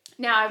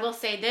 Now I will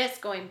say this,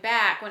 going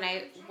back when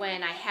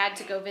I had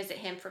to go visit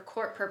him for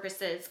court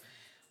purposes,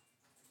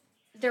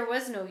 there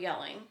was no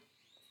yelling.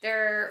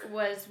 There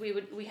was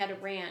we had a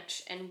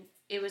ranch and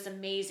it was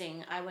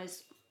amazing. I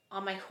was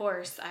on my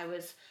horse, I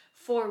was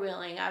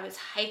four-wheeling, I was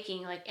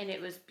hiking, and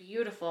it was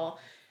beautiful.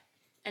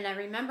 And I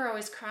remember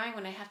always crying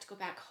when I have to go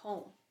back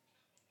home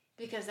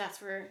because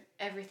that's where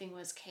everything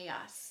was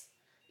chaos.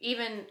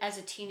 Even as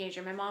a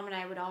teenager, my mom and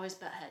I would always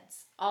butt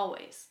heads,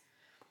 always.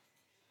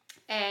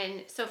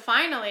 And so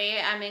finally,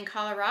 I'm in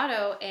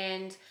Colorado,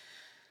 and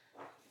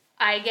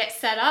I get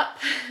set up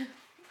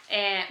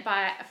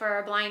for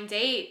a blind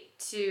date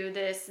to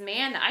this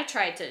man that I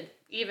tried to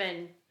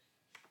even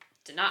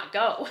to not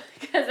go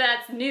because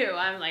that's new.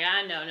 I'm like,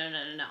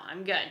 no,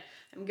 I'm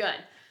good.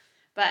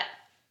 But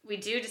we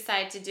do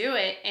decide to do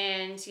it,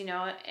 and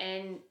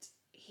and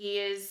he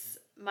is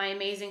my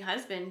amazing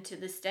husband to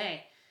this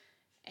day.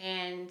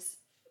 And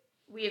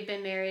we have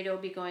been married, it'll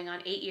be going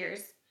on 8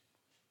 years,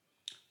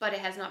 but it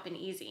has not been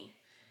easy.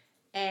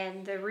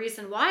 And the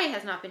reason why it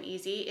has not been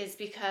easy is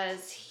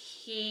because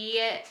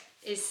he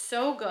is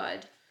so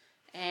good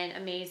and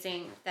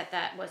amazing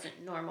that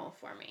wasn't normal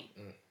for me.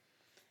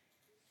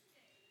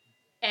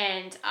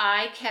 And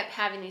I kept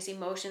having these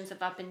emotions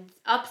of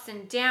ups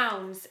and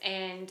downs,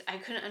 and I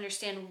couldn't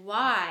understand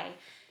why.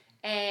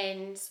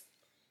 And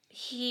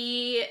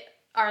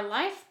our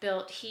life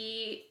built,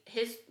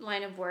 his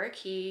line of work,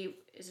 he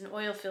is an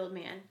oil field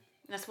man.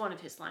 That's one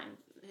of his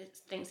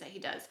things that he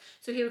does.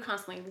 So he would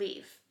constantly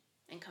leave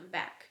and come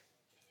back,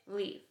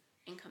 leave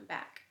and come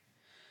back.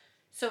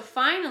 So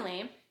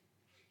finally,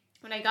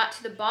 when I got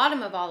to the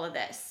bottom of all of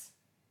this,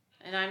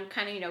 and I'm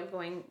kind of,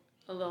 going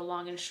a little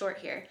long and short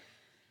here,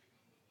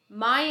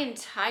 my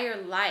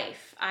entire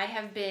life, I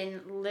have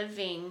been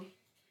living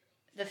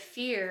the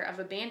fear of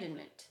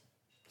abandonment.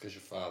 Because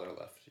your father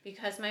left you.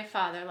 Because my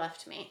father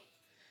left me.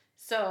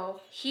 So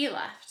he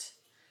left.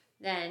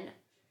 Then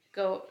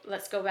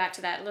let's go back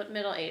to that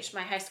middle age.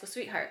 My high school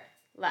sweetheart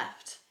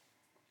left.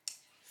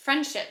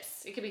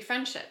 Friendships. It could be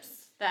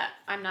friendships that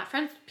I'm not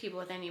friends with people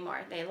with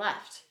anymore. They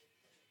left.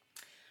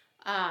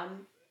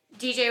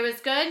 DJ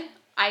was good.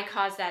 I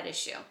caused that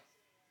issue.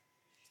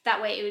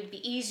 That way it would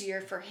be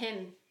easier for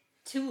him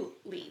to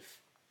leave.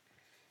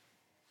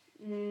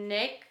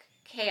 Nick,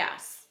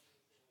 chaos,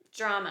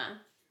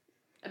 drama,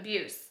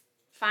 abuse.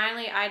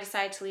 Finally, I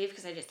decided to leave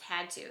because I just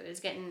had to. It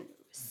was getting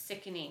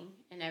sickening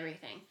and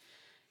everything.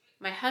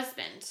 My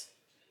husband,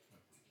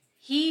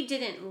 he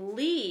didn't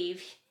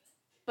leave,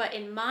 but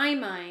in my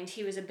mind,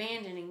 he was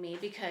abandoning me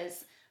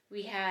because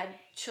we had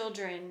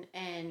children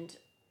and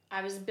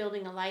I was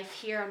building a life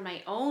here on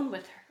my own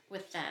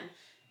with them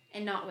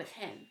and not with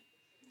him.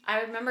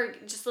 I remember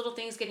just little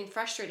things getting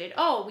frustrated.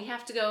 Oh, we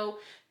have to go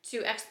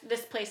to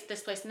this place,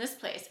 and this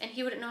place. And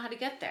he wouldn't know how to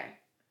get there.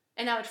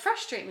 And that would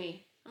frustrate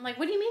me. I'm like,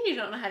 what do you mean you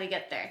don't know how to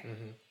get there?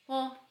 Mm-hmm.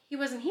 Well, he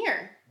wasn't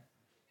here.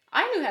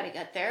 I knew how to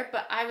get there,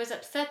 but I was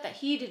upset that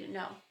he didn't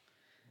know.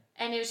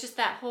 And it was just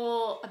that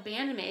whole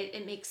abandonment.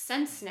 It makes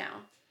sense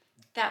now.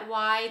 That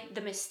why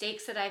the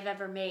mistakes that I've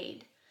ever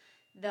made,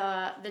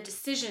 the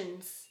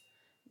decisions,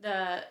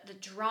 the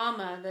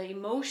drama, the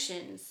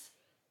emotions,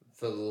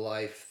 the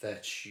life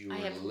that you I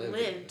have living.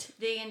 lived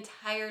the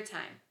entire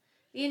time.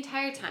 Yeah.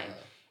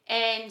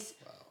 And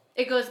wow.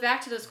 It goes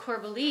back to those core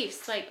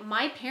beliefs. Like,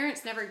 my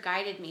parents never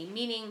guided me,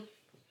 meaning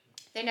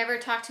they never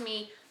talked to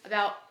me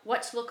about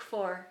what to look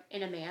for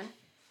in a man,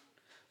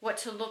 what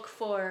to look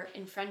for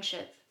in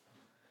friendship.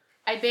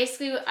 I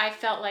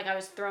felt like I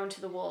was thrown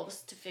to the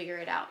wolves to figure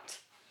it out.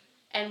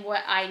 And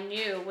what I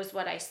knew was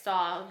what I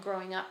saw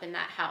growing up in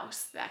that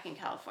house back in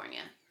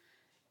California.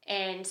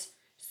 And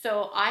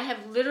so I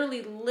have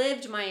literally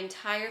lived my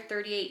entire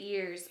 38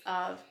 years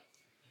of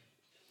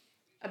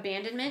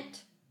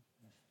abandonment.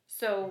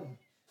 So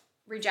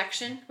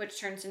rejection, which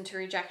turns into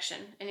rejection.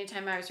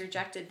 Anytime I was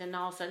rejected, then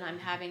all of a sudden I'm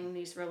having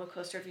these roller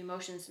coaster of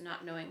emotions,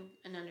 not knowing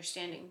and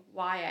understanding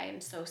why I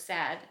am so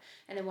sad.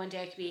 And then one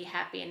day I could be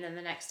happy, and then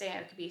the next day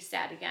I could be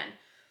sad again.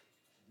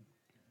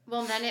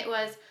 Well, then it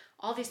was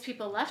all these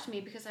people left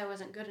me because I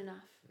wasn't good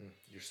enough.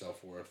 Your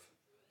self-worth.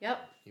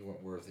 Yep. You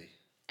weren't worthy.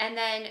 And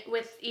then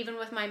even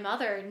with my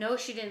mother, no,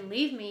 she didn't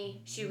leave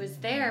me. She was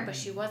there, but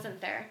she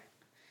wasn't there.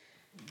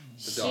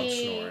 The dog's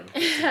snoring.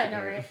 I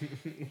know, right?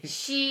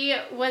 She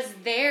was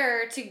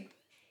there,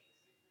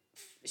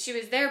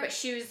 but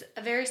she was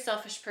a very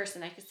selfish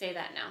person. I could say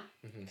that now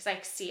because I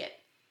could see it.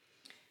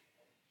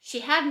 She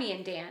had me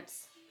in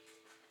dance.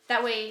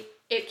 That way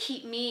it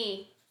keep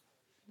me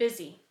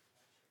busy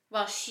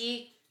while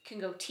she can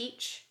go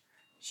teach.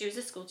 She was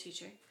a school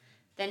teacher,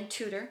 then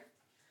tutor,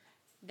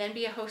 then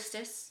be a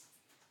hostess.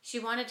 She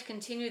wanted to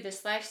continue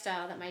this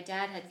lifestyle that my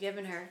dad had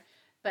given her,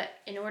 but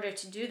in order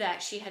to do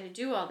that, she had to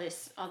do all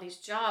these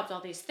jobs,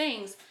 all these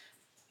things.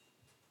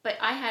 But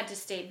I had to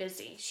stay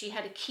busy. She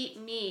had to keep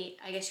me,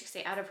 I guess you could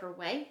say, out of her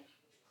way.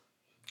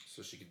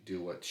 So she could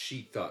do what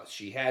she thought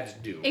she had to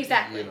do.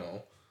 Exactly.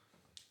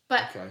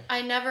 But okay.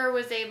 I never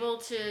was able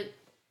to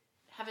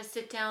have a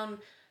sit-down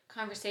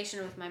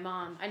conversation with my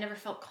mom. I never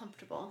felt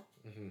comfortable.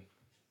 Mm-hmm.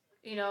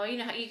 You know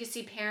how you can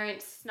see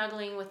parents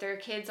snuggling with their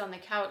kids on the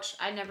couch.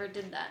 I never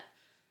did that.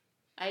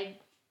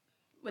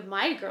 With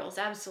my girls,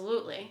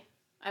 absolutely.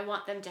 I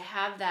want them to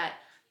have that,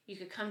 you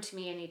could come to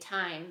me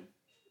anytime,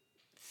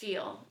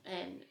 feel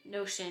and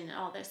notion and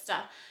all this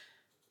stuff.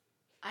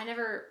 I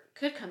never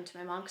could come to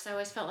my mom because I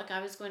always felt like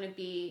I was going to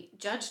be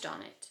judged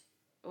on it.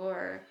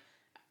 Or,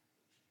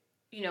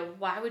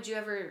 why would you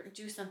ever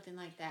do something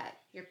like that?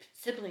 Your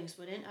siblings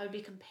wouldn't. I would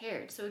be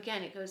compared. So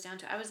again, it goes down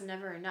to I was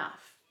never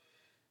enough.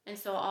 And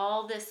so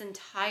all this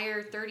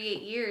entire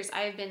 38 years,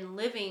 I have been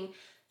living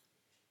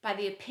by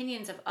the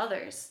opinions of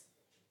others.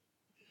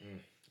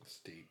 That's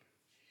deep.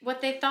 What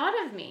they thought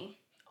of me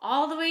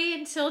all the way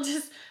until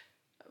just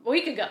a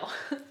week ago.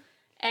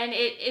 And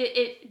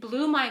it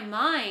blew my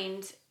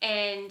mind,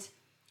 and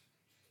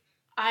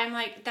I'm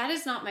like, that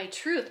is not my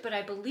truth, but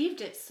I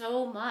believed it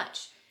so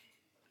much.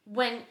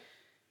 When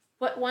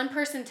what one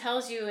person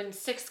tells you in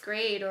 6th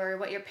grade, or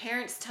what your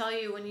parents tell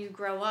you when you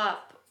grow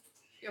up,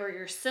 or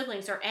your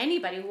siblings, or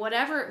anybody,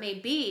 whatever it may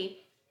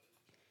be,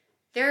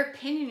 their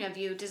opinion of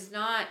you does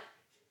not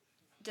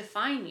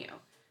define you.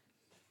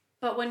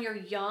 But when you're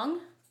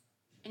young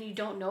and you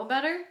don't know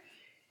better,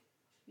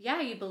 yeah,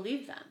 you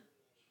believe them.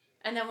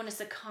 And then when it's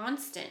a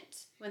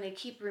constant, when they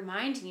keep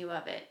reminding you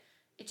of it,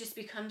 it just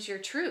becomes your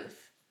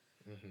truth.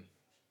 Mm-hmm.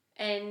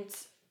 And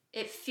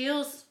it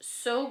feels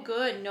so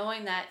good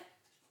knowing that,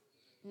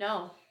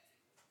 no,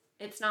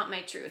 it's not my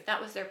truth. That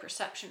was their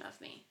perception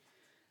of me.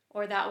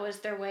 Or that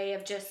was their way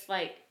of just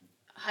like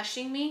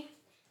hushing me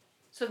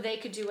so they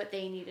could do what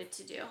they needed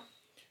to do.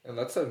 And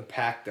let's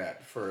unpack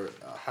that for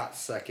a hot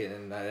second.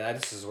 And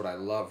this is what I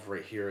love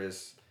right here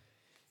is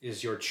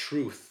your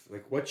truth.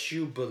 Like what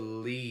you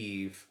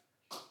believe.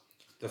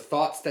 The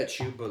thoughts that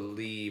you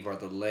believe are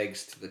the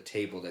legs to the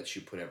table that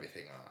you put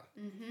everything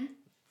on. Mm-hmm.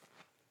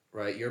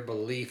 Right? Your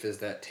belief is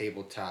that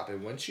tabletop.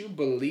 And once you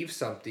believe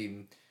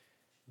something,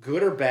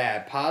 good or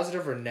bad,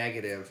 positive or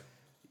negative,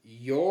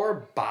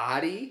 your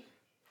body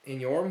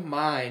and your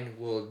mind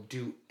will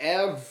do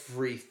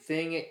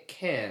everything it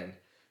can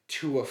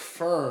to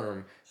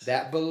affirm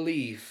that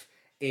belief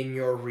in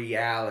your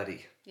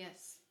reality.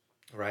 Yes.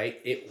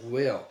 Right? It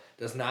will.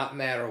 Does not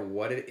matter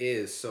what it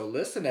is. So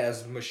listen,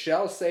 as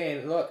Michelle's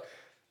saying, look,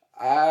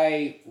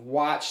 I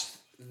watched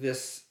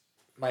this,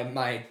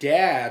 my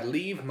dad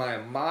leave my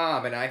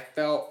mom, and I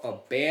felt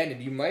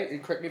abandoned. You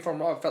might, correct me if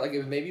I'm wrong, I felt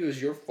like maybe it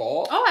was your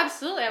fault. Oh,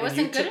 absolutely. I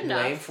wasn't good enough. You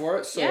took blame for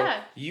it. So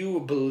you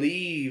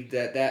believed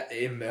that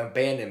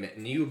abandonment,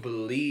 and you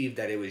believed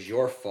that it was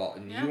your fault,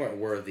 and you weren't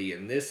worthy,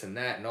 and this and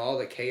that, and all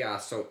the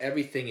chaos. So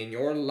everything in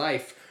your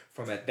life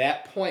from at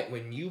that point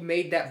when you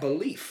made that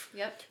belief,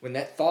 when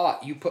that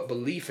thought, you put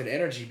belief and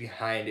energy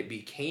behind it,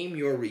 became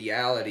your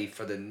reality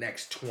for the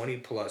next 20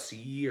 plus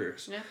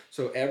years. Yeah.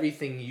 So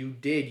everything you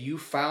did, you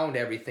found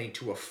everything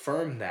to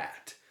affirm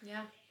that.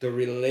 Yeah. The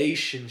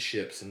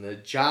relationships and the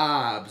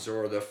jobs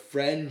or the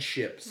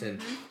friendships.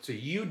 And so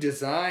you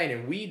design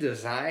and we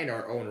design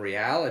our own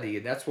reality,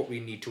 and that's what we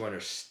need to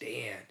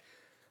understand.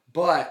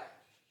 But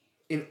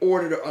in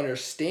order to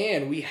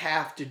understand, we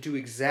have to do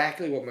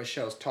exactly what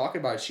Michelle's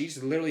talking about.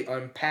 She's literally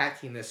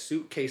unpacking this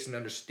suitcase and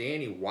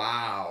understanding,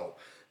 wow,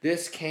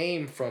 this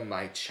came from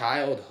my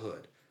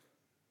childhood.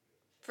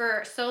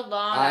 For so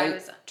long, I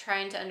was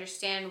trying to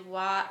understand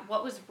what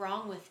was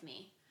wrong with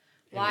me.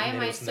 Why am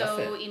I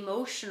so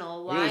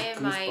emotional? Why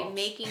am I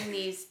making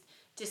these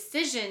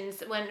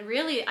decisions when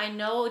really I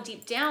know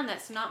deep down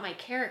that's not my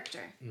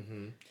character?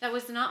 Mm-hmm. That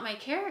was not my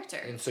character.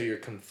 And so you're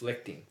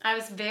conflicting. I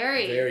was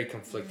very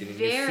conflicted. And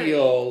you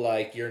feel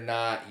like you're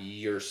not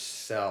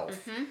yourself.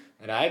 Mm-hmm.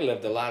 And I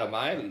lived a lot of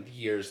my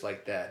years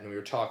like that. And we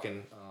were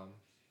talking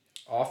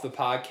off the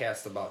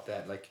podcast about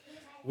that. Like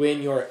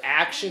when your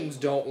actions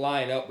don't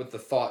line up with the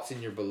thoughts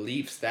and your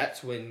beliefs,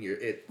 that's when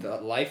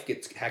life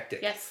gets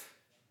hectic. Yes.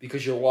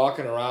 Because you're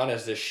walking around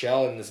as this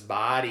shell in this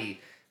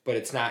body, but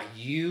it's not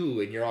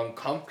you, and you're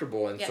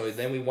uncomfortable. And so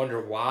then we wonder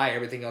why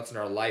everything else in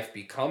our life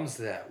becomes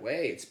that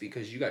way. It's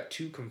because you got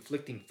two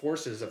conflicting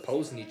forces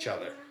opposing each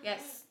other.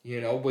 Yes.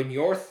 You know, when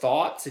your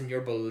thoughts and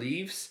your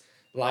beliefs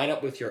line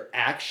up with your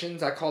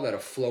actions, I call that a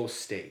flow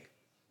state.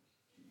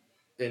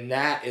 And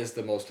that is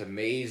the most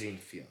amazing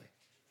feeling.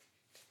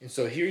 And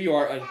so here you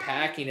are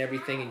unpacking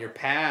everything in your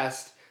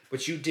past,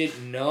 but you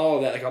didn't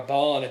know that like a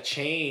ball on a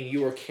chain,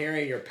 you were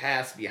carrying your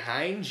past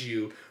behind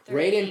you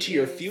right into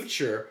your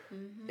future.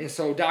 Mm-hmm. And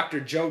so Dr.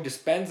 Joe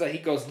Dispenza, he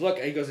goes,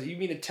 you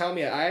mean to tell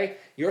me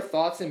your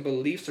thoughts and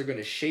beliefs are going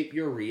to shape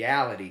your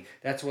reality?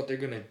 That's what they're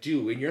going to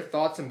do. And your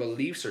thoughts and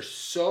beliefs are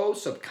so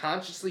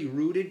subconsciously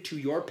rooted to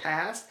your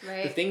past.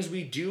 Right. The things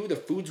we do, the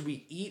foods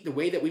we eat, the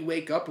way that we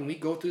wake up and we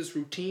go through this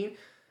routine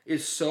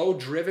is so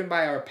driven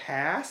by our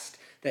past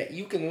that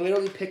you can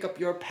literally pick up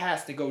your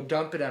past and go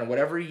dump it on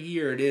whatever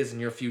year it is in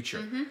your future.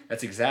 Mm-hmm.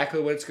 That's exactly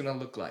what it's going to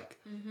look like.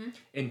 Mm-hmm.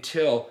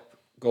 Until,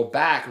 go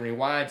back and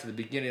rewind to the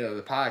beginning of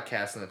the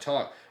podcast and the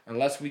talk,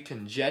 unless we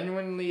can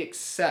genuinely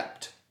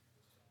accept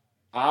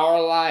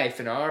our life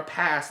and our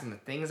past and the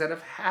things that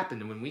have happened,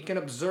 and when we can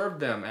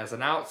observe them as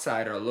an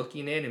outsider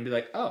looking in and be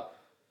like, oh,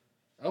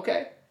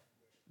 okay.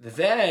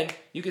 Then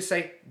you can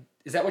say,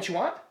 is that what you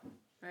want?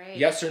 Right.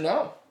 Yes or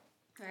no?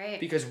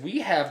 Right. Because we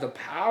have the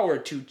power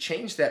to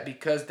change that,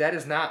 because that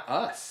is not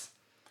us.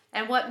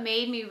 And what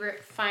made me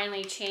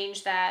finally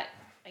change that,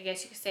 I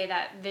guess you could say,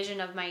 that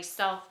vision of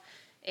myself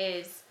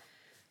is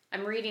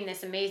I'm reading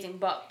this amazing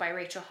book by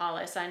Rachel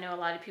Hollis. I know a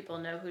lot of people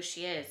know who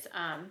she is.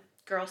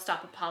 Girl,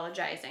 Stop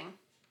Apologizing.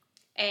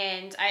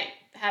 And I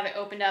have it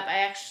opened up. I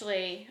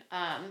actually,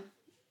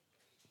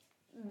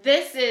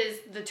 this is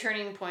the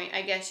turning point,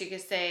 I guess you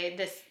could say.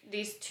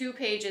 These 2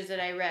 pages that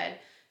I read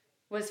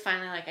was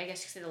finally like, I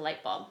guess you could say, the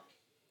light bulb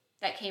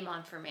that came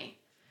on for me.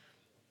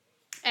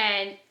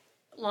 And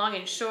long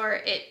and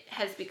short, it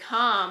has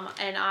become,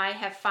 and I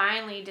have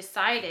finally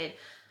decided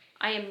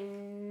I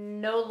am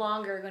no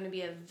longer going to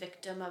be a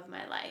victim of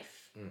my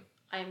life.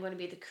 I am going to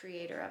be the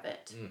creator of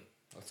it.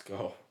 Let's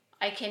go.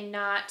 I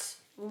cannot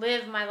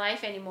live my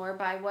life anymore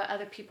by what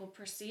other people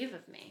perceive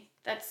of me.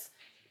 That's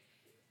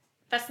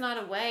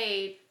not a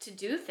way to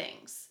do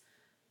things.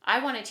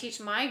 I want to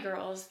teach my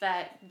girls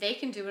that they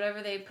can do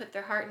whatever they put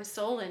their heart and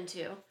soul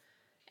into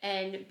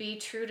and be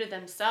true to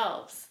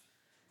themselves.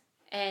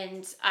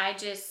 And I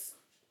just,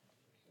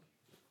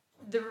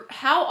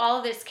 how all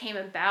of this came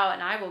about,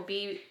 and I will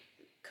be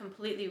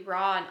completely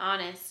raw and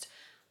honest,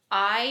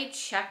 I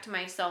checked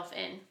myself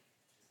in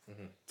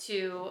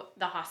to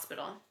the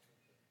hospital.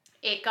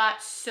 It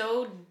got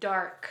so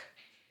dark,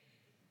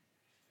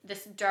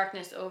 this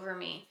darkness over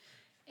me,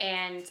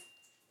 and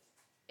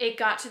it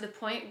got to the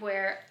point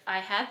where I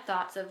had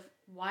thoughts of,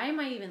 why am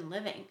I even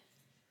living?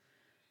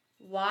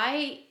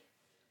 Why?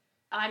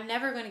 I'm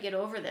never going to get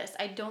over this.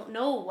 I don't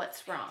know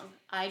what's wrong.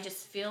 I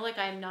just feel like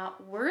I'm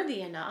not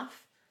worthy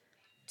enough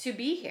to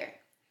be here.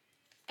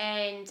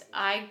 And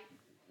I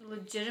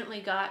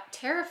legitimately got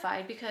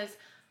terrified because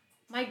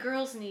my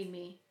girls need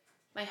me.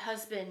 My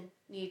husband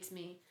needs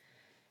me.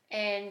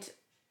 And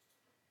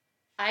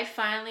I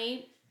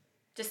finally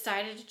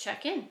decided to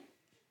check in.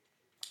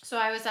 So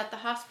I was at the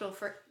hospital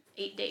for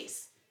 8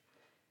 days.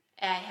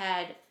 I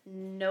had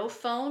no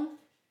phone.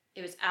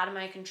 It was out of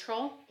my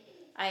control.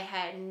 I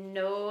had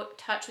no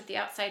touch with the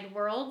outside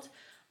world.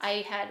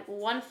 I had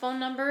one phone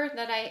number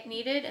that I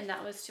needed, and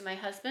that was to my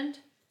husband.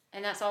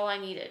 And that's all I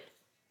needed.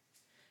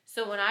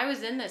 So when I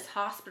was in this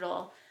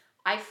hospital,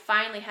 I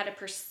finally had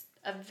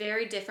a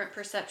very different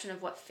perception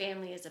of what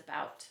family is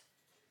about.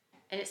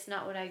 And it's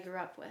not what I grew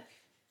up with.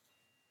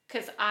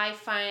 Because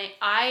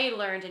I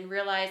learned and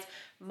realized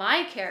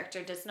my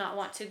character does not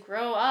want to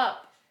grow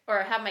up or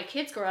have my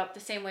kids grow up the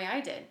same way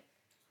I did.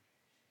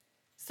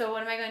 So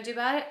what am I going to do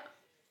about it?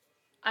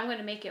 I'm going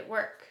to make it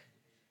work.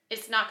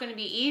 It's not going to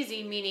be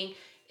easy, meaning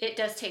it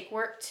does take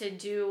work to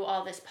do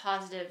all this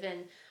positive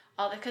and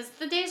all that, because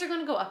the days are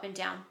going to go up and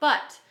down.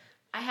 But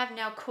I have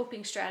now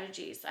coping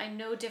strategies. I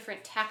know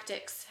different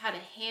tactics, how to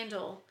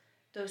handle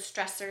those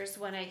stressors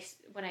when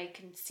I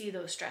can see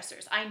those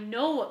stressors. I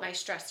know what my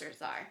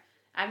stressors are.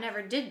 I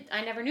never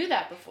knew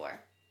that before.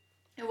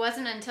 It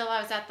wasn't until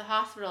I was at the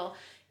hospital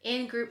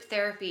in group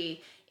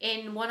therapy,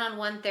 in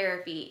one-on-one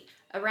therapy,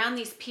 around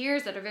these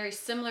peers that are very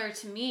similar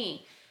to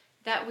me,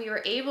 that we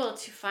were able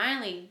to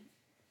finally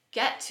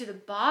get to the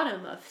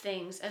bottom of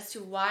things as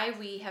to why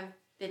we have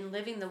been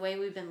living the way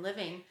we've been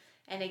living.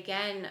 And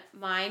again,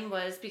 mine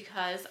was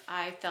because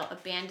I felt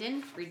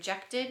abandoned,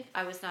 rejected,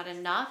 I was not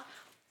enough,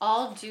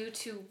 all due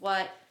to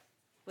what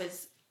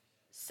was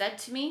said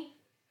to me,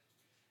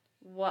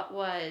 what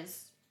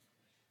was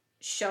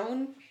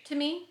shown to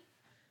me,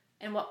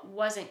 and what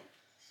wasn't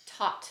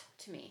taught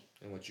to me.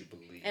 And what you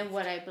believe. And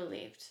what I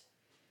believed.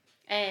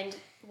 And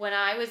when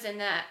I was in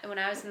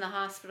the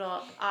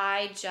hospital,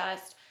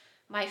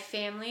 my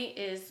family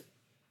is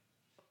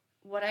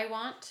what I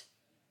want.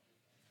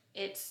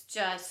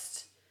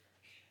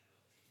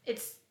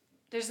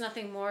 There's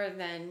nothing more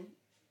than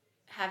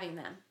having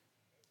them.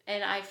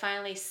 And I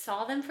finally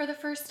saw them for the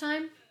first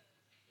time,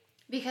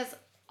 because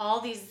all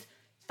these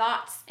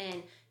thoughts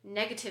and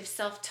negative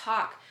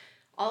self-talk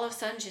all of a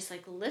sudden just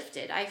like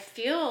lifted. I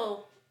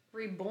feel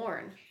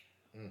reborn.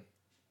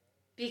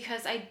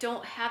 Because I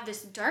don't have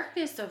this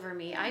darkness over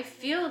me. I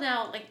feel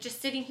now like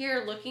just sitting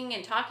here looking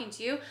and talking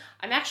to you,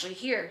 I'm actually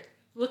here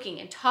looking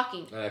and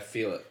talking. And I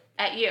feel it.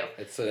 At you.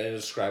 It's an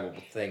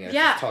indescribable thing. I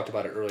just talked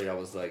about it earlier. I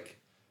was like...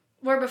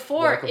 Where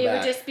before, it back.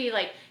 would just be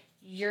like,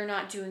 you're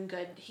not doing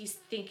good. He's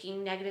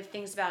thinking negative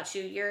things about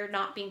you. You're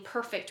not being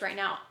perfect right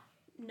now.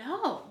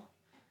 No.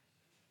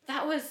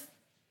 That was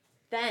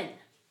then.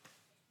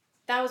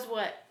 That was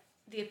what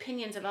the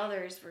opinions of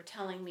others were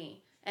telling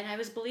me. And I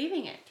was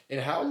believing it.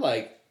 And how,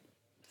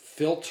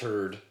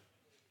 filtered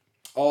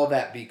all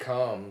that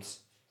becomes,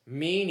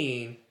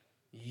 meaning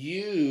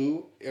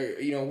we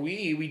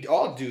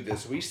all do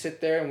this. We sit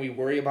there and we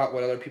worry about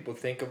what other people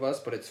think of us,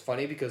 but it's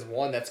funny because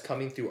one, that's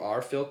coming through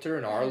our filter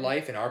and our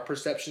life and our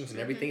perceptions and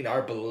everything, and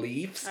our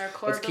beliefs. Our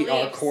core beliefs. Keep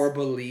our core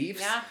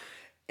beliefs. Yeah.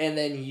 And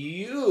then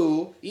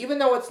even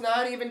though it's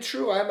not even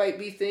true, I might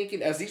be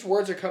thinking, as these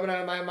words are coming out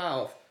of my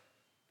mouth,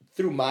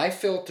 through my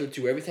filter,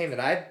 through everything that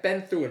I've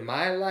been through in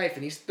my life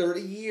in these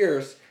 30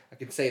 years, I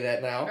can say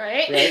that now,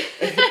 right?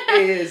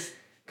 is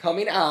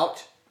coming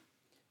out,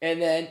 and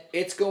then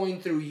it's going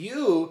through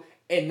you,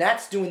 and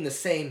that's doing the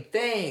same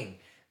thing,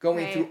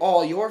 going through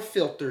all your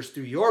filters,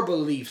 through your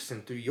beliefs,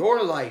 and through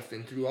your life,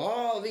 and through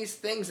all these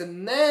things,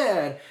 and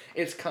then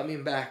it's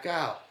coming back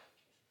out.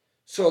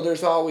 So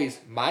there's always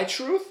my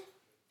truth,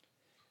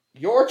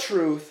 your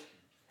truth,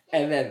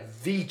 and then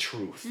the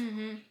truth.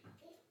 Mm-hmm.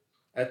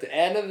 At the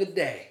end of the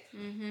day.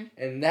 Mm-hmm.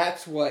 And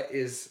that's what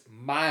is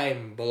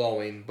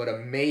mind-blowing, but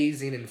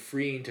amazing and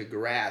freeing to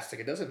grasp.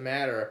 It doesn't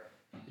matter.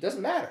 It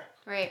doesn't matter.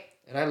 Right.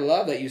 And I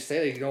love that you say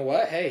that, you know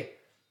what? Hey,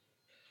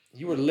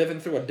 you were living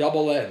through a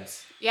double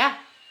lens. Yeah.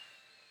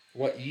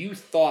 What you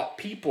thought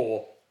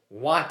people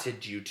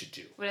wanted you to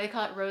do. What do they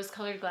call it?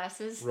 Rose-colored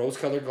glasses?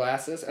 Rose-colored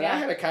glasses. And Yeah. I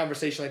had a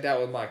conversation like that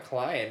with my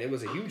client. It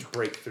was a huge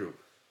breakthrough.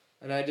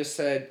 And I just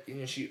said,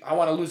 I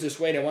want to lose this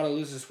weight. I want to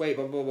lose this weight,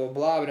 blah, blah, blah,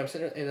 blah. And I'm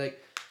sitting there and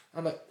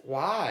I'm like,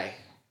 why?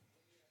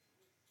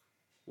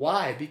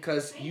 Why?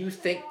 Because you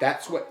think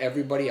that's what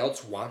everybody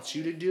else wants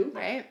you to do?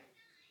 Right.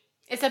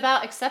 It's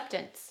about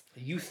acceptance.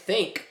 You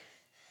think,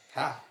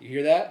 you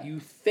hear that? You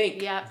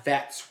think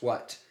that's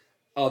what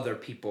other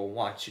people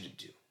want you to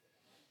do.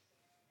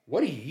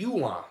 What do you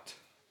want?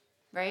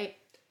 Right.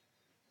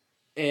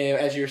 And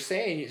as you're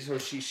saying, so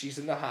she's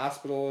in the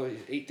hospital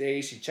 8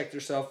 days. She checked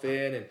herself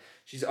in, and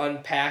she's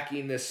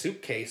unpacking this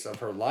suitcase of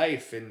her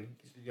life, and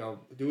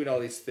doing all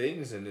these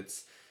things. And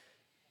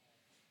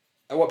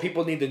what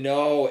people need to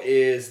know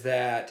is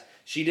that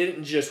she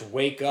didn't just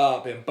wake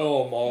up and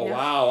boom,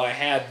 wow, I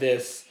had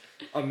this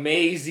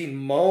amazing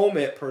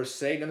moment per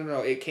se. No.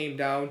 It came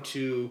down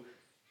to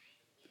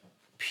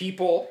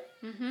people,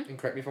 and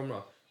correct me if I'm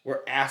wrong,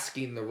 were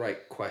asking the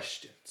right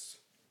questions.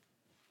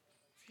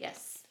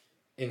 Yes.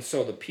 And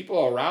so the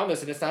people around us,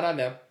 and it's not on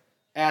them,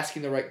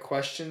 asking the right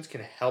questions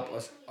can help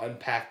us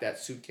unpack that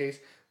suitcase.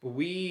 But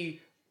we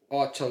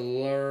ought to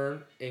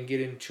learn and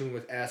get in tune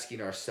with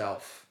asking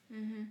ourselves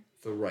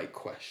the right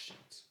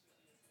questions.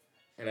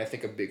 And I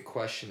think a big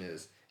question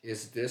is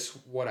this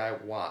what I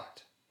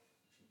want?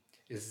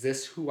 Is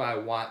this who I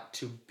want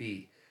to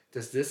be?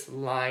 Does this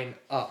line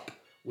up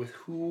with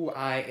who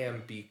I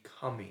am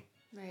becoming?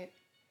 Right.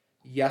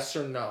 Yes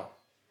or no?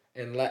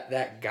 And let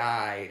that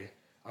guide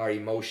our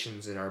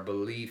emotions and our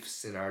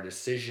beliefs and our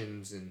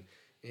decisions and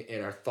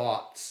our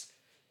thoughts.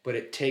 But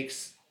it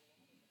takes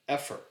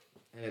effort,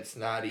 and it's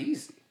not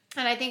easy.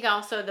 And I think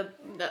also the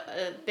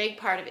big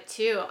part of it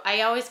too,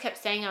 I always kept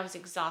saying I was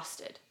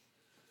exhausted.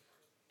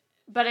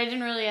 But I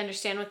didn't really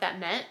understand what that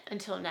meant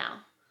until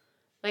now.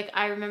 Like,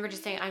 I remember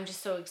just saying, I'm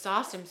just so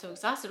exhausted. I'm so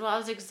exhausted. Well, I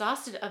was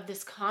exhausted of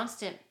this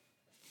constant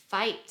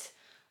fight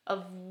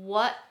of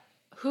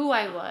who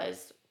I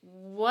was,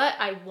 what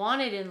I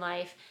wanted in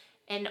life,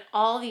 and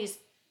all these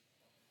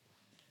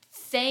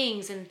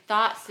sayings and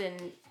thoughts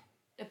and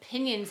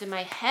opinions in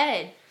my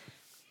head.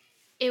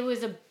 I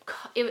was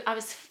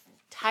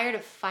tired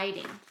of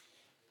fighting.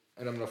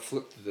 And I'm going to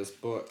flip to this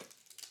book.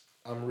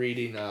 I'm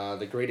reading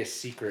The Greatest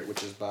Secret,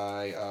 which is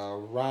by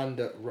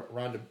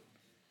Rhonda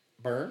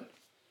Byrne.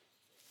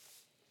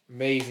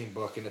 Amazing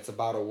book, and it's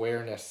about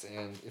awareness.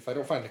 And if I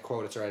don't find the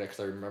quote, it's all right, because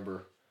I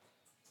remember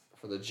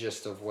for the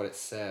gist of what it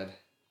said.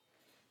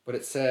 But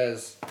it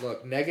says,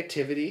 look,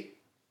 negativity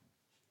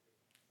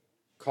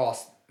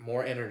costs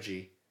more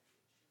energy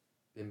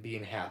than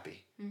being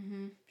happy.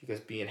 Mm-hmm. Because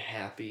being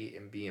happy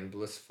and being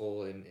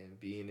blissful and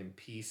being in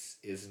peace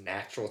is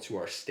natural to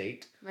our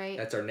state. Right.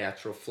 That's our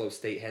natural flow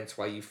state, hence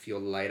why you feel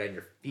light on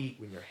your feet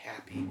when you're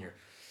happy and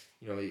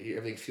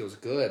everything feels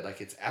good,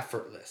 like it's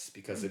effortless,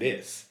 because it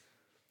is.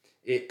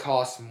 It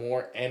costs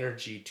more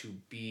energy to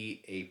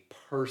be a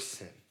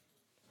person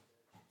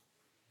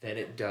than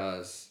it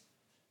does,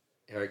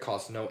 or it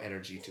costs no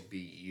energy to be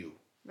you.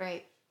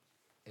 Right.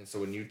 And so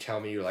when you tell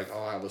me you're like,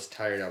 oh, I was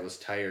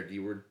tired,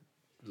 you were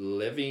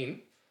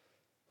living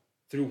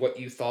through what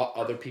you thought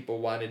other people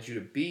wanted you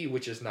to be,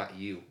 which is not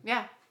you.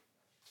 Yeah.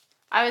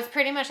 I was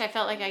pretty much, I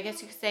felt like, I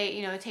guess you could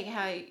say, take it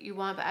how you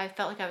want, but I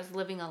felt like I was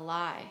living a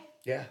lie.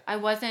 Yeah. I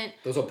wasn't.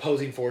 Those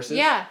opposing forces?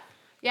 Yeah.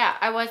 Yeah.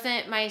 I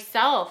wasn't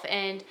myself.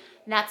 And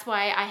that's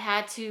why I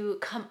had to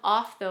come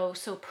off, though,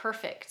 so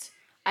perfect.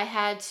 I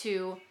had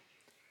to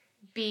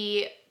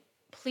be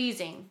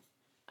pleasing.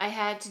 I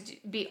had to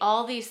be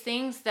all these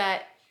things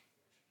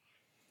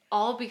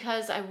all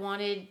because I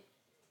wanted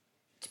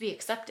to be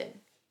accepted.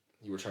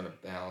 You were trying to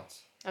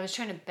balance. I was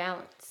trying to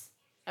balance.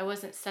 I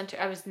wasn't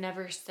centered. I was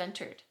never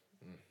centered.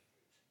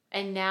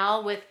 And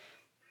now with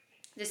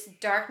this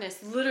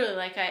darkness, literally,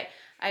 like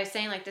I was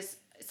saying, like this,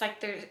 it's like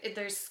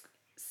there's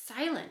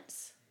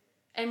silence.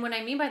 And what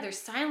I mean by there's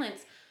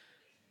silence,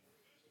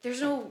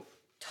 there's no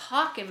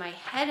talk in my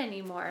head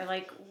anymore.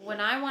 Like,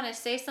 when I want to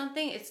say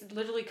something, it's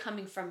literally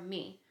coming from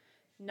me,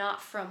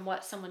 not from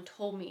what someone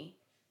told me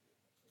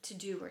to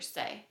do or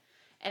say.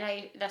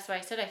 And that's why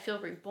I said I feel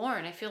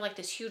reborn. I feel like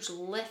this huge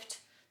lift,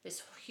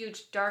 this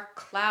huge dark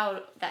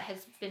cloud that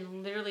has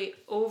been literally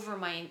over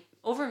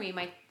me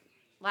my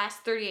last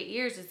 38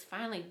 years is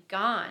finally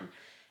gone.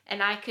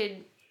 And I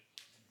could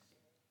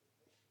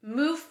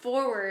move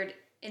forward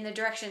in the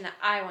direction that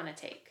I want to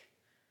take,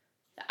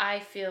 that I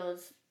feel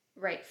is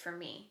right for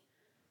me.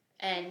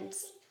 And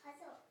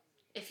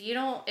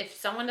if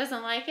someone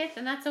doesn't like it,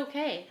 then that's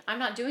okay. I'm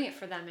not doing it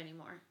for them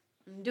anymore.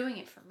 I'm doing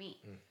it for me.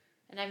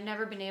 And I've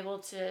never been able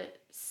to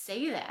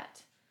say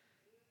that.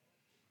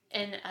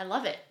 And I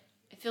love it.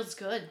 It feels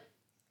good.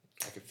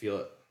 I can feel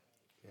it.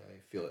 Yeah, I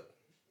feel it.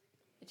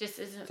 It just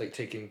isn't. It's like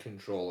taking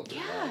control of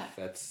your life.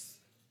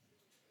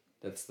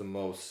 That's the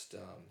most.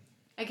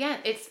 Again,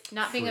 it's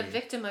not free. Being a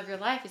victim of your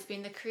life. It's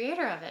being the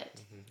creator of it.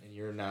 Mm-hmm. And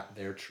you're not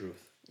their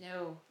truth.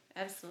 No,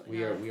 absolutely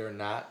not. We are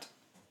not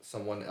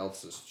someone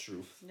else's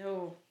truth.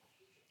 No,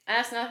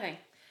 that's nothing.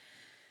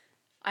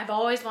 I've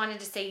always wanted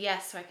to say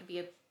yes so I could be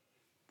a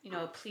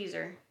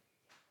pleaser.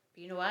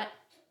 But you know what?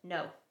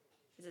 No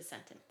is a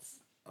sentence.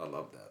 I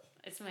love that.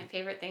 It's my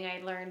favorite thing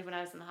I learned when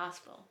I was in the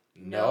hospital.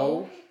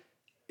 No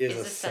is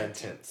a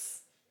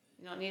sentence.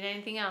 You don't need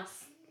anything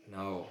else.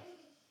 No.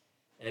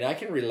 And I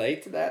can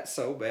relate to that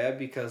so bad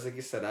because, like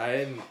you said, I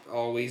am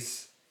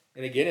always,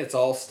 and again, it's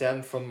all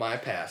stemmed from my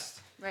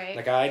past. Right.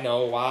 Like, I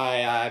know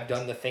why I've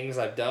done the things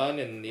I've done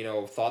and,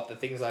 thought the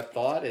things I've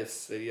thought.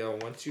 It's,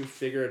 once you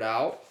figure it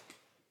out,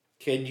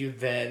 can you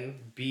then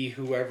be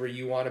whoever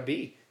you want to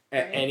be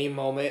at any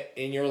moment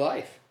in your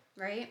life?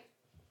 Right.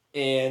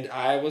 And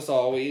I was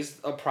always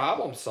a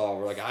problem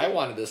solver. Like, I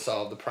wanted to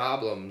solve the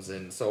problems.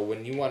 And so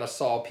when you want to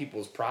solve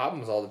people's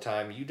problems all the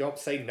time, you don't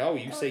say no,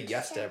 you say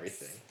yes to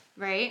everything.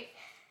 Right.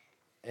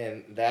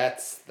 And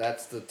that's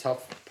the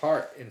tough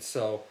part. And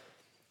so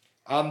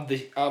I'm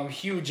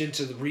huge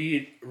into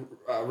the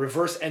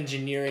reverse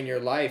engineering your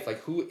life.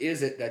 Like, who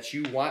is it that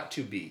you want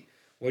to be?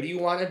 What do you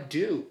want to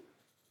do?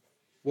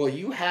 Well,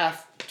 you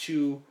have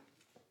to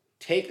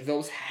take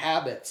those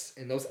habits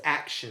and those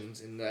actions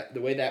and the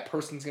way that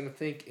person's going to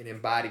think and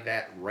embody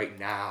that right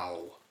now.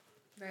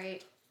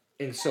 Right.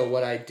 And so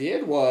what I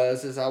did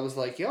was I was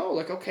like,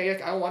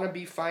 okay, I want to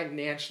be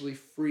financially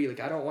free. Like,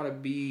 I don't want to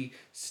be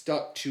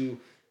stuck to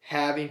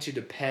having to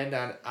depend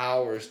on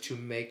hours to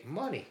make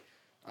money.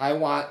 I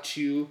want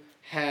to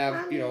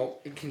have,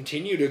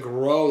 continue to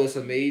grow this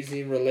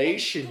amazing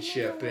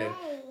relationship and,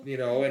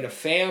 and a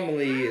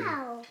family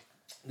and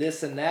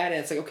this and that.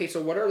 And it's like, okay,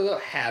 so what are the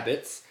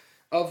habits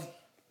of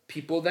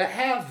people that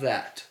have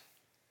that?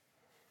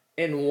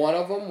 And one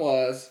of them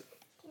was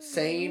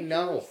saying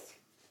no.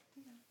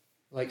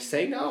 Like,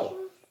 say no.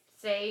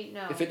 Say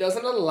no. If it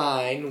doesn't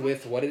align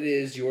with what it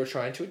is you're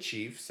trying to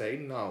achieve, say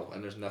no.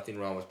 And there's nothing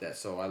wrong with that.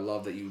 So I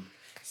love that you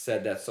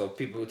said that so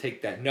people will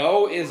take that.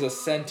 No is a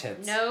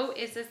sentence. No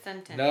is a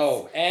sentence.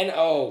 No.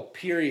 N-O,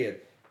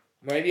 period.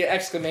 Maybe an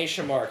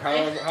exclamation mark.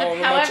 However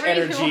much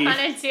energy. You want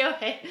to do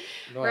it.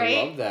 No, right?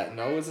 I love that.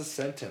 No is a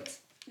sentence.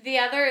 The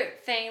other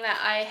thing that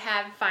I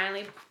have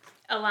finally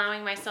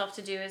allowing myself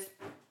to do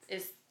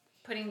is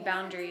putting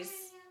boundaries.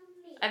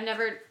 I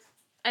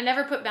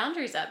never put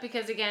boundaries up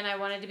because, again, I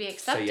wanted to be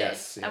accepted. Say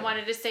yes, yeah. I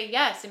wanted to say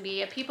yes and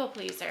be a people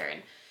pleaser.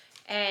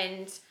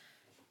 And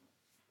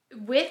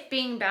with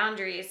being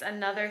boundaries,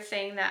 another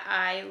thing that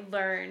I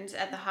learned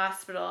at the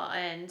hospital,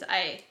 and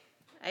I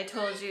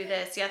told you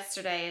this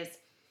yesterday, is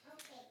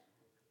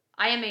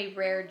I am a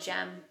rare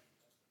gem.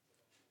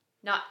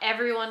 Not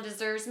everyone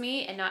deserves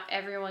me, and not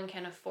everyone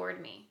can afford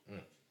me.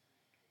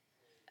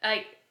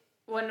 Like,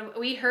 when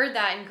we heard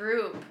that in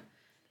group,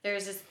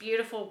 there's this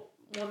beautiful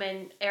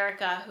woman,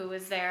 Erica, who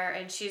was there,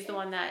 and she's the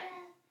one that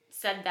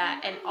said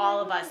that, and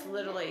all of us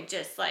literally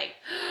just like,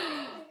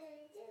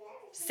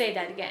 say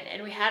that again,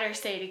 and we had her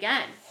say it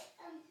again.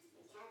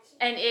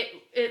 And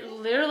it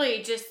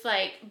literally just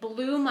like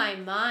blew my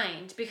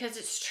mind because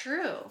it's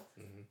true.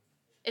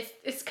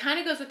 It's kind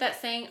of goes with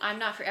that saying, I'm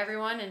not for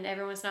everyone and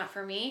everyone's not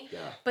for me.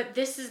 Yeah. But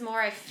this is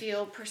more, I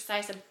feel,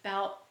 precise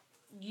about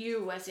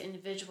you as an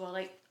individual.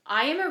 Like,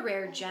 I am a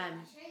rare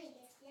gem.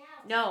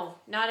 No,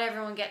 not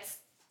everyone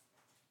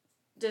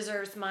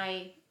deserves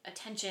my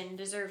attention,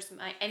 deserves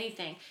my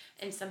anything.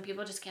 And some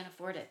people just can't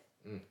afford it.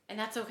 And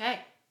that's okay.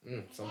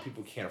 Some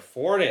people can't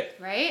afford it.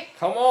 Right?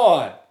 Come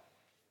on.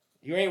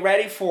 You ain't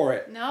ready for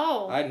it.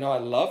 No. I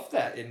love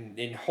that.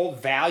 And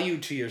hold value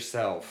to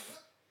yourself.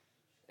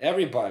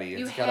 Everybody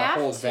has got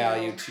to hold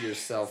value to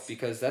yourself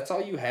because that's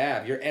all you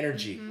have. Your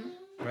energy.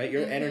 Right?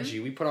 Your energy.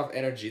 We put off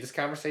energy. This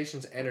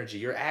conversation's energy.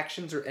 Your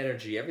actions are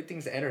energy.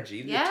 Everything's energy.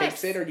 Either it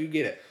takes it or you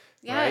get it.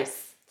 Yes. Right?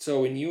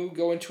 So when you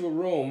go into a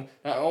room,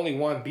 not only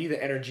be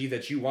the energy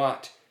that you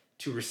want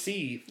to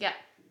receive. Yeah.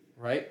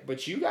 Right?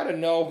 But you got to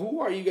know,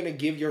 who are you going to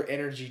give your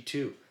energy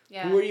to?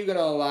 Yeah. Who are you going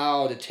to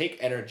allow to take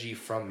energy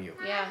from you?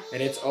 Yeah.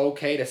 And it's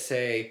okay to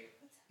say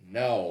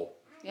no.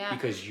 Yeah.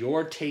 Because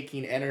you're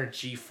taking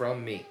energy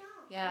from me.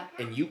 Yeah.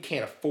 And you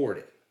can't afford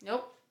it.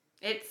 Nope.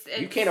 It's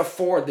You can't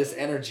afford this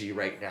energy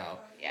right now.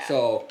 Yeah.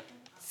 So,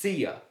 see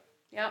ya.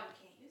 Yep.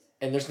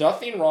 And there's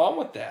nothing wrong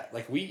with that.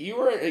 Like, you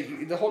were,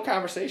 the whole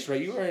conversation,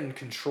 right? You are in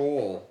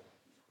control.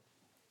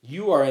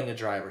 You are in the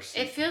driver's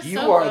seat. It feels you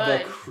so are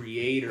good. The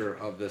creator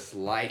of this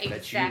life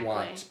that you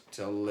want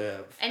to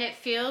live. And it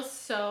feels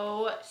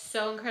so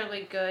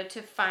incredibly good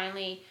to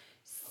finally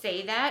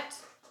say that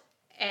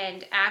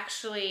and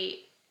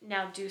actually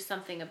now do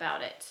something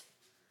about it.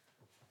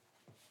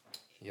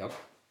 Yep.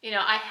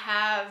 I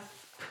have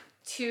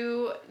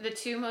the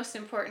two most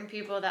important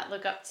people that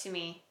look up to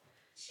me,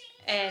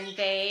 and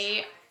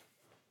they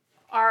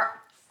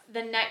are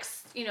the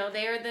next, they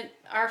are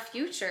our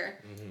future.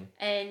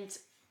 And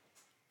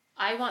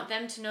I want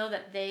them to know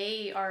that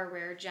they are a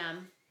rare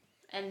gem,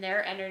 and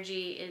their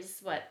energy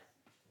is what,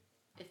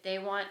 if they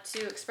want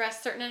to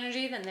express certain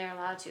energy, then they're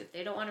allowed to. If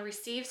they don't want to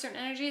receive certain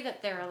energy,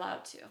 that they're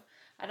allowed to.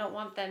 I don't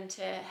want them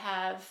to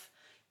have,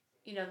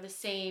 the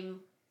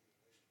same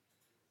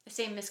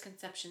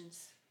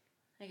misconceptions,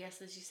 I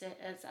guess, as you said,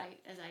 as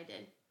I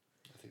did.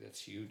 I think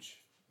that's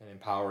huge and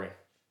empowering.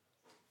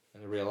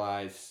 And to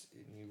realize,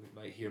 and you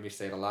might hear me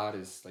say it a lot,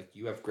 is like,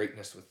 you have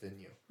greatness within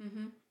you.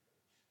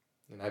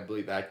 And I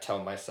believe I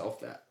tell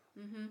myself that.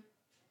 Mm-hmm.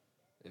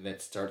 And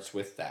it starts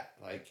with that.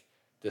 Like,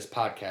 this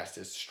podcast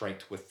is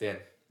strength within.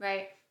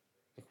 Right.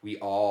 Like, we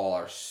all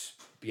are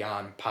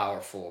beyond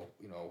powerful,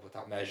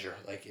 without measure.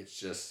 Like, it's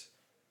just,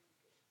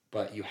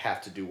 but you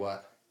have to do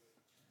what?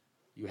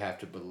 You have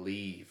to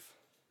believe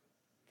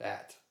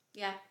that.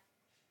 Yeah.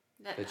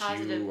 That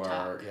you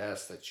are, talk.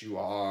 yes, that you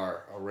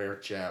are a rare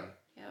gem.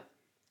 Yep.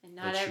 And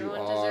not that everyone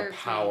you are deserves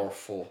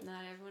powerful. me.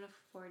 Not everyone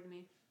afford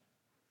me.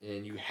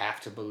 And you have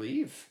to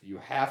believe. You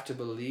have to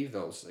believe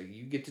those. Like,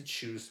 you get to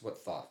choose what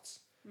thoughts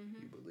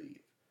you believe.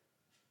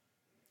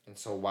 And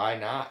so why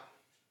not?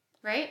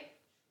 Right?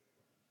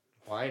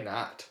 Why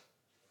not?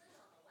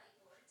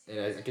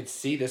 And I could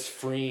see this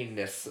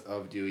freeingness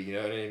of you. You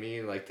know what I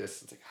mean? Like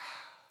this. It's like.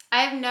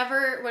 I have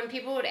never, when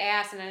people would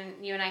ask, and then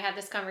you and I had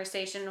this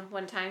conversation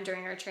one time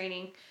during our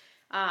training,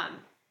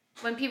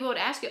 when people would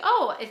ask you,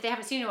 oh, if they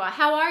haven't seen you in a while,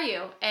 how are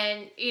you?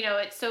 And,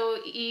 it's so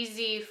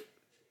easy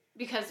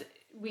because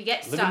we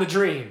get stuck. Living the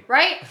dream.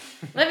 Right?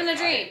 Living the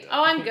dream.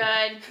 Oh, I'm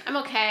good. I'm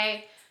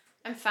okay.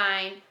 I'm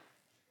fine.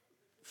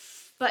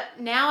 But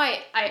now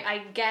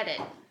I get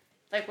it.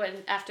 Like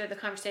after the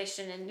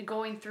conversation and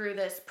going through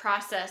this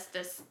process,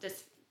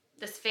 this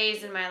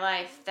phase in my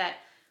life that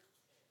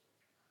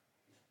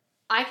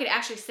I could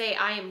actually say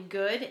I am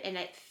good, and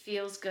it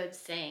feels good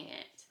saying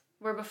it.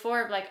 Where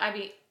before, like,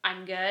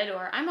 I'm good,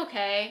 or I'm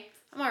okay,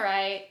 I'm all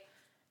right.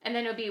 And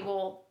then it would be,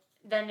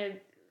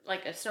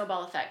 like a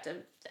snowball effect of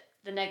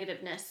the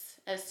negativeness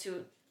as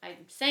to, I'm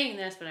saying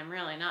this, but I'm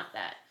really not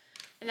that.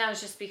 And that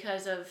was just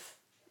because of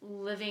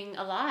living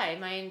a lie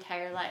my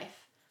entire life.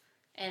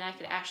 And I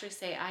could actually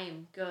say I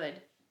am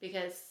good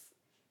because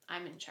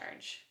I'm in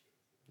charge.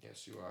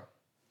 Yes, you are.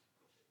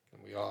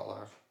 And we all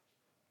are.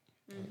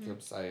 A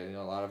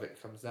lot of it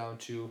comes down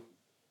to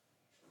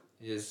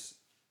is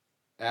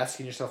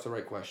asking yourself the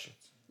right questions.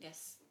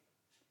 Yes.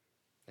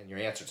 And your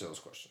answer to those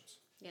questions.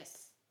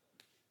 Yes.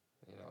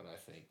 And I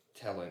think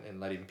telling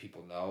and letting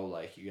people know,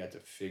 like, you have to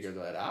figure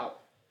that out.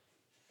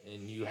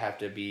 And you have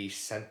to be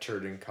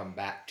centered and come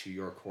back to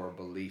your core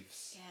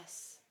beliefs.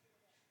 Yes.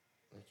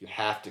 Like, you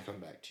have to come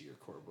back to your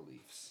core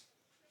beliefs.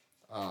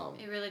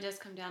 It really does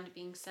come down to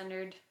being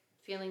centered,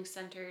 feeling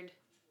centered,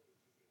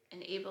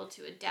 and able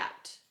to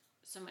adapt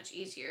so much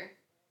easier.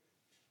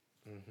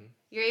 Mm-hmm.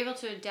 You're able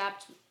to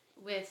adapt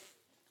with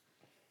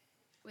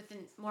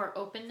more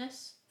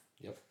openness.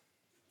 Yep,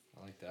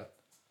 I like that.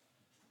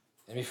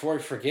 And before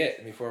we forget,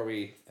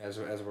 as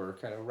we're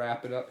kind of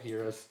wrapping up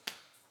here,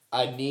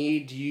 I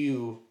need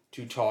you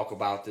to talk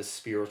about this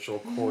spiritual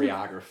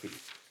choreography.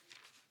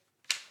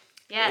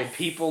 Yes. And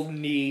people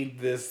need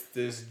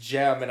this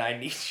gem, and I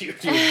need you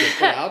to get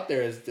it out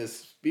there as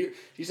this.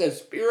 She said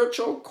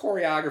spiritual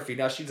choreography.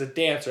 Now, she's a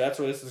dancer. That's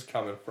where this is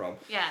coming from.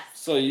 Yes.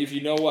 So if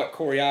you know what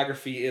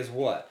choreography is,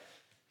 what?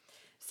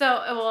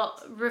 So,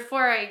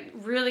 before I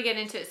really get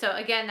into it, so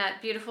again,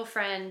 that beautiful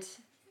friend,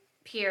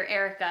 peer,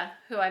 Erica,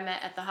 who I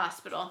met at the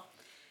hospital,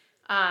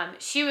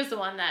 she was the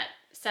one that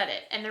said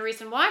it. And the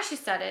reason why she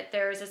said it,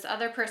 there was this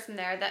other person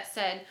there that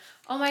said,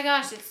 oh my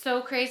gosh, it's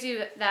so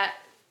crazy that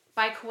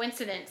by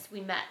coincidence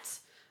we met,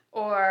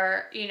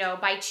 or,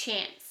 by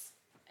chance.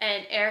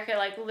 And Erica,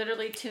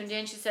 literally tuned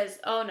in. She says,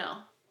 oh, no,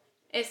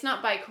 it's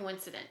not by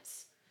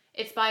coincidence.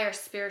 It's by our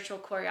spiritual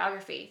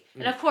choreography.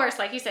 And, of course,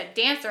 like you said,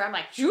 dancer, I'm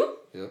like,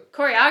 whoop, yep.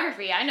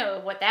 Choreography, I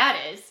know what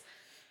that is.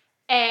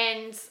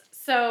 And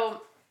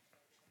so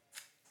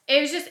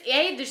it was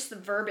just the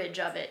verbiage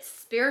of it,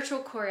 spiritual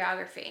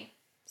choreography.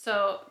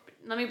 So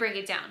let me break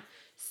it down.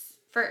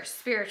 First,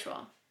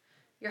 spiritual,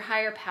 your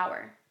higher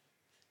power.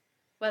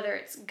 Whether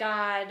it's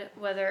God,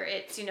 whether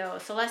it's,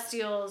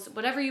 celestials,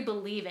 whatever you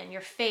believe in,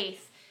 your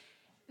faith,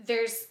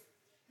 there's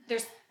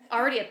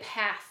already a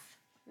path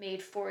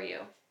made for you.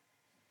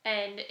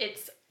 And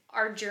it's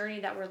our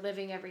journey that we're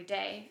living every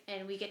day.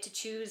 And we get to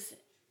choose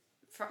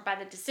by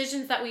the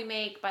decisions that we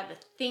make, by the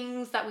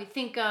things that we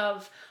think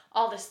of,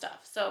 all this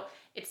stuff. So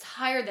it's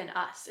higher than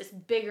us. It's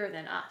bigger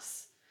than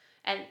us.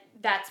 And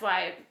that's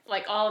why,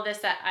 all of this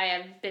that I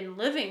have been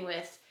living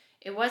with,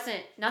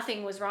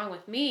 nothing was wrong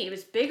with me. It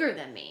was bigger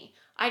than me.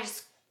 I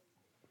just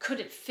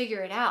couldn't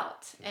figure it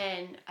out.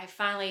 And I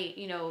finally,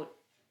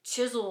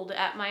 chiseled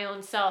at my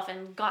own self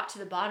and got to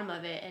the bottom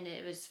of it. And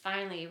it was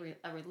finally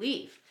a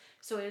relief.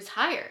 So it was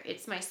higher.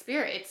 It's my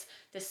spirit. It's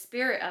the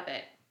spirit of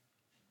it.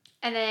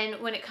 And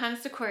then when it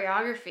comes to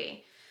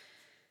choreography,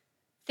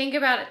 think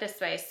about it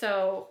this way.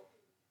 So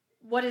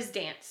what is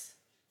dance?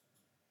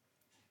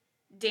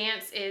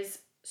 Dance is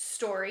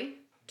story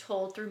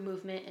told through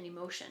movement and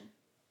emotion.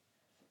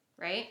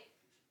 Right?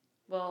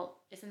 Well,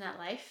 isn't that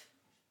life?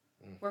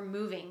 We're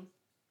moving.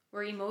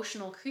 We're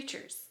emotional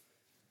creatures.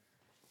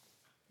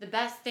 The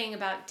best thing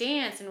about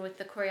dance and with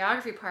the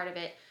choreography part of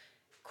it,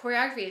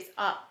 choreography is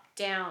up,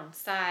 down,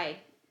 side,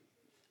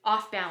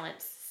 off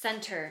balance,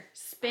 center,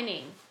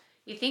 spinning.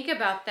 You think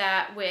about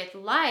that with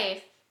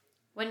life,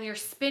 when you're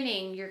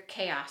spinning, you're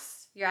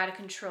chaos. You're out of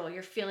control.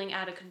 You're feeling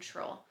out of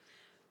control.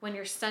 When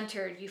you're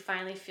centered, you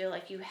finally feel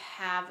like you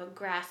have a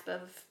grasp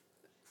of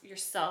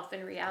yourself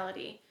and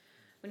reality.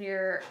 When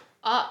you're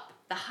up,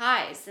 the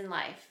highs in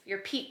life, your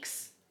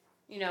peaks,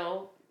 you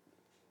know,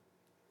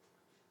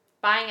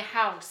 buying a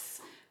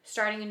house,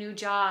 starting a new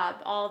job,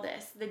 all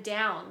this, the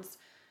downs.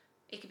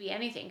 It could be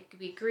anything. It could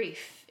be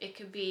grief. It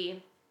could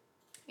be,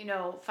 you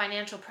know,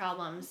 financial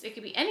problems. It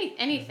could be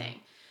anything.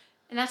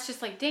 And that's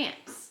just like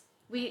dance.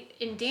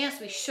 In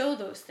dance, we show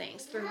those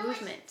things through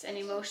movement and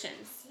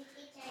emotions.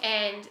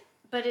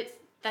 But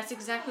that's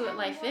exactly what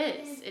life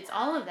is. It's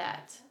all of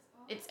that.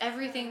 It's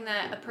everything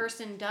that a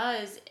person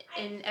does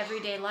in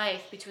everyday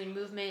life between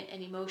movement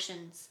and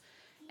emotions.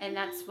 And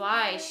that's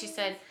why she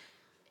said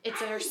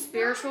it's our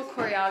spiritual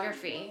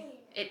choreography.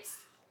 It's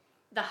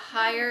the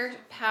higher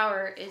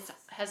power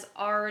has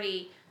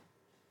already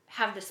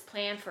have this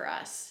plan for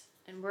us.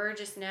 And we're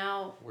just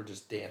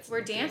dancing.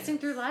 We're dancing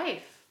through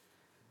life.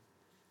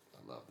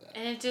 I love that.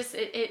 And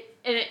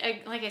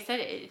it like I said,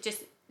 it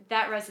just,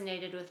 that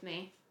resonated with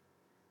me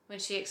when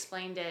she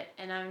explained it.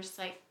 And I'm just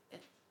like,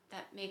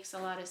 that makes a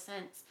lot of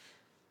sense.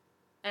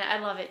 And I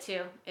love it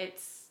too.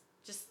 It's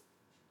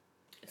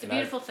a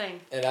beautiful thing.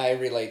 And I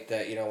relate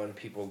that, you know, when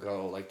people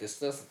go like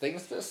this,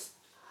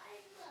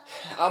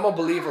 I'm a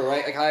believer,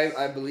 right? Like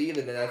I believe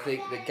in it. I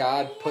think that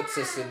God puts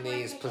us in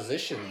these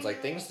positions.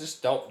 Like things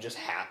just don't just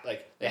happen.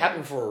 Like they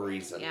happen for a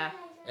reason. Yeah.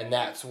 And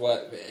that's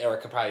what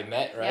Erica probably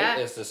meant, right? Yeah.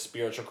 Is the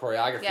spiritual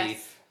choreography.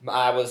 Yes.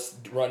 I was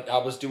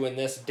doing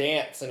this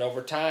dance, and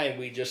over time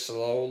we just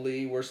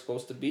slowly were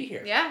supposed to be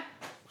here. Yeah.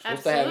 We're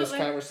supposed to have this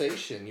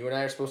conversation. You and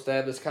I are supposed to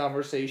have this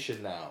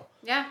conversation now.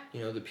 Yeah.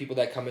 You know, the people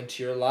that come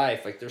into your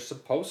life, like they're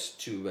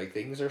supposed to. Like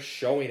things are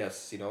showing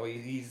us. You know,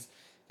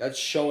 God's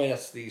showing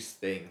us these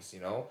things. You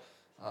know,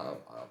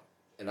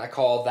 and I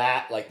call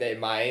that in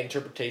my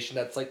interpretation.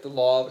 That's like the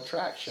law of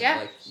attraction.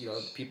 Yeah. Like, you know,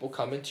 people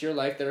come into your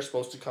life that are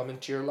supposed to come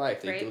into your life.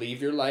 They Right. leave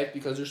your life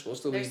because they're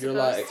supposed to They're leave your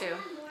supposed life. to.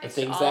 The It's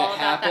things all that about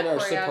happen that are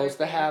supposed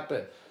to choreography.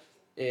 happen.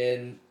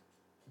 And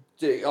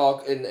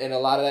a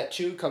lot of that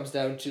too comes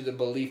down to the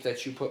belief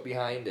that you put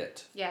behind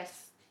it.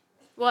 Yes.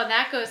 Well, and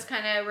that goes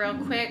kind of real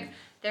quick.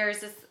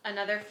 There's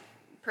another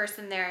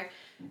person there.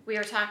 We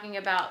were talking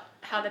about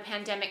how the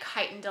pandemic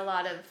heightened a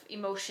lot of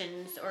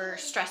emotions or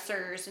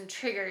stressors and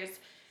triggers.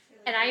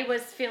 And I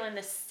was feeling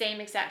the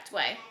same exact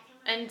way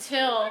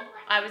until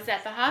I was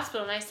at the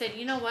hospital. And I said,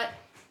 you know what?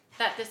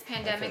 That this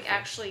pandemic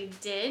actually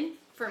did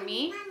for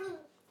me. And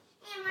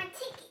more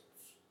tickets.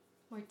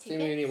 More You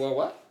tickets? mean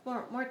what?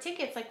 More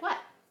tickets? Like what?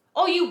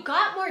 Oh, you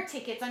got more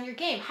tickets on your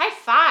game. High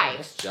five.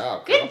 Nice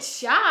job, girl. Good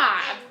job.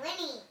 I'm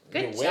winning.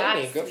 Good You're job,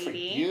 winning. Good for sweetie.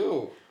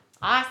 you.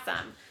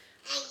 Awesome.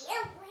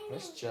 I'm winning.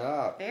 Nice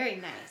job. Very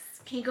nice.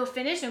 Can you go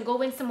finish and go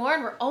win some more?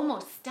 And we're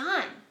almost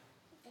done.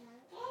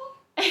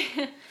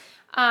 Because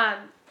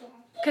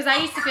I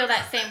used to feel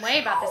that same way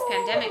about this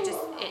pandemic. Just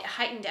it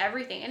heightened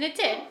everything, and it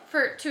did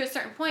to a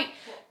certain point.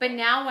 But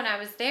now when I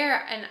was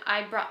there, and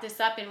I brought this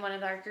up in one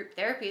of our group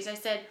therapies, I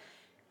said,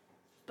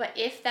 but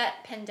if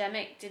that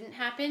pandemic didn't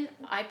happen,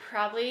 I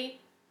probably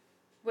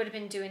would have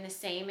been doing the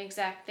same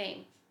exact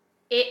thing.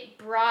 It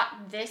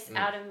brought this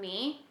out of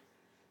me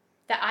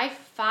that I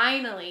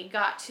finally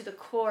got to the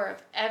core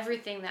of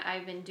everything that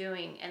I've been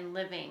doing and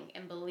living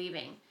and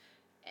believing.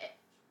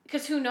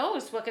 Because who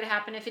knows what could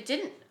happen if it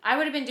didn't. I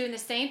would have been doing the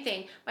same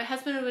thing. My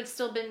husband would have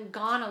still been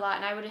gone a lot,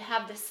 and I would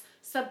have this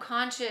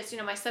subconscious,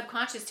 my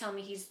subconscious telling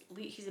me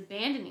he's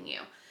abandoning you.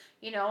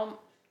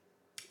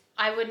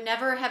 I would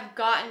never have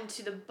gotten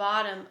to the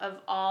bottom of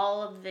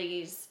all of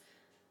these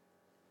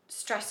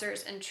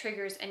stressors and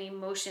triggers and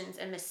emotions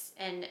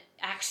and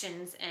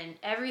actions and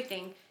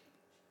everything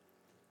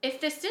if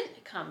this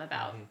didn't come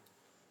about. Mm-hmm.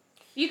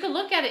 You could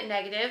look at it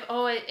negative.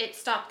 Oh, it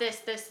stopped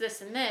this,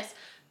 and this.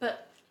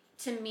 But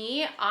to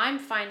me, I'm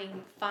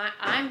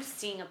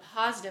seeing a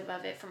positive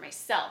of it for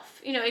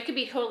myself. It could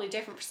be totally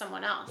different for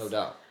someone else. No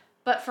doubt.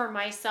 But for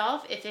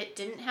myself, if it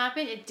didn't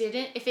happen,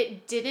 if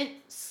it didn't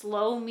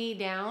slow me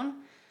down,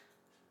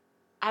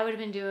 I would have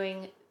been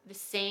doing the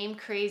same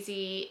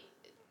crazy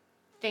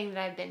thing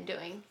that I've been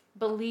doing.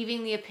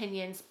 Believing the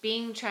opinions,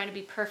 trying to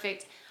be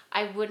perfect.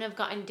 I wouldn't have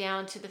gotten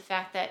down to the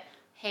fact that,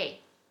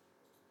 hey,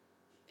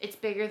 it's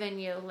bigger than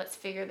you. Let's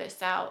figure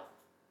this out.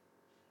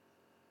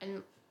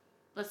 And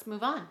let's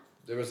move on.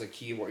 There was a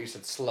key where you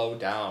said slow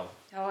down.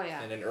 Oh,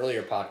 yeah. In an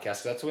earlier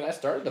podcast. That's when I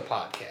started the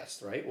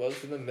podcast, right?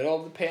 Was in the middle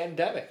of the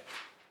pandemic.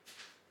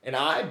 And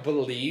I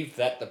believe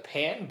that the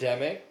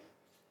pandemic,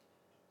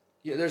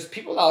 there's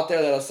people out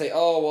there that'll say,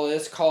 oh, well,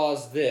 this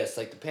caused this.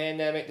 Like, the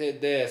pandemic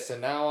did this.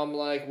 And now I'm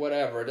like,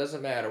 whatever. It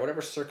doesn't matter.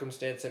 Whatever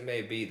circumstance it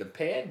may be. The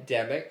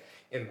pandemic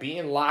and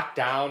being locked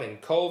down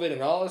and COVID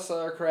and all this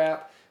other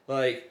crap,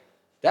 like,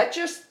 that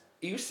just,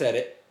 you said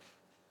it,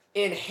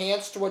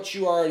 enhanced what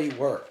you already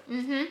were.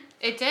 Mm-hmm.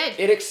 It did.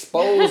 It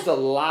exposed a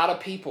lot of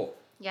people.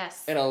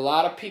 Yes. And a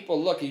lot of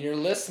people look, and you're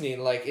listening,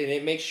 and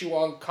it makes you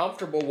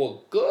uncomfortable.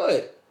 Well,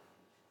 good.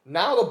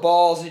 Now the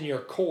ball's in your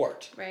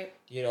court. Right.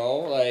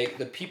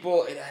 The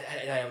people,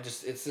 and I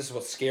just, this is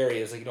what's scary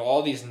is,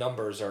 all these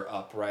numbers are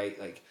up, right?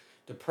 Like,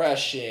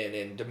 depression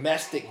and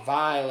domestic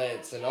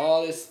violence and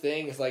all these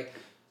things,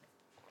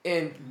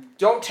 And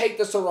don't take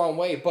this the wrong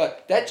way,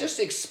 but that just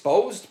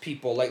exposed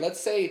people. Like, let's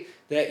say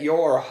that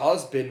your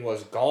husband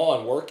was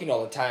gone working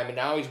all the time, and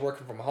now he's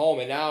working from home,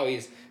 and now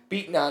he's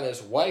beating on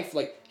his wife.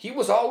 Like, he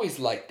was always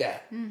like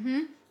that.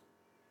 Mm-hmm.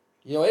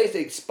 You know, it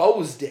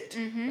exposed it.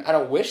 Mm-hmm. I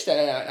don't wish that.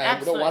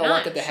 I don't want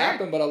that to Sure.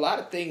 happen, but a lot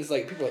of things,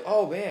 like, people are like,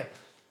 oh, man,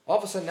 all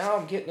of a sudden now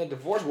I'm getting a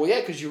divorce. Well, yeah,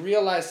 because you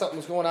realized something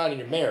was going on in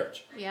your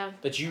marriage Yeah.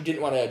 that you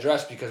didn't want to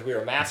address because we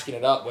were masking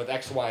it up with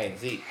X, Y, and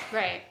Z.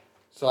 Right.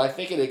 So I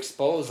think it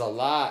exposed a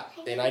lot,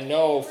 and I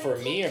know for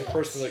me in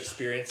personal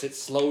experience, it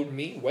slowed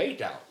me way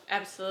down.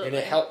 Absolutely. And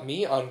it helped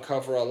me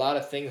uncover a lot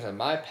of things in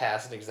my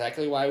past, and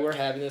exactly why we're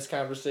having this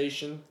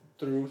conversation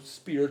through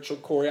spiritual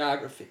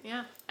choreography.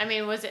 Yeah. I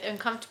mean, was it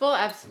uncomfortable?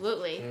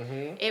 Absolutely.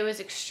 Mm-hmm. It was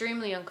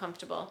extremely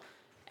uncomfortable.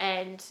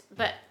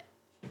 But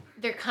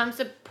there comes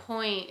a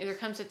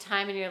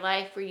time in your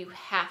life where you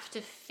have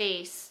to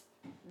face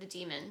the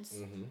demons.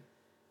 Mm-hmm.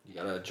 You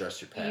gotta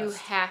address your past. You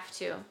have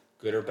to.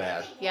 Good or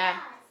bad. Yeah.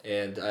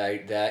 And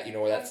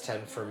that's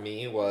 10 for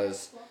me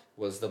was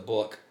the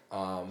book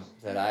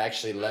that I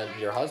actually lent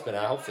your husband.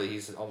 Hopefully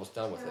he's almost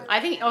done with it. I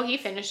think, he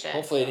finished it.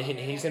 Hopefully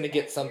he's going to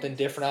get something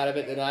different out of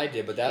it than I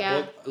did. But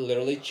that book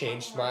literally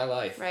changed my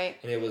life. Right.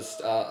 And it was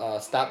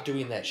Stop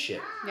Doing That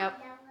Shit.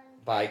 Yep.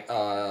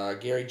 By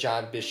Gary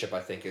John Bishop,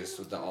 I think is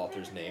the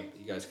author's name.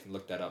 You guys can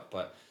look that up.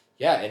 But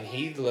yeah, and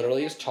he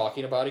literally is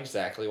talking about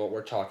exactly what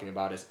we're talking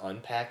about, is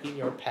unpacking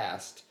your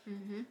past.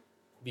 Mm-hmm.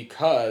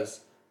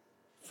 Because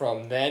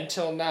from then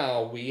till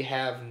now, we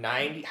have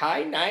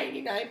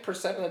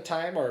 99% of the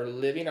time are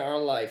living our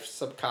life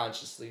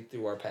subconsciously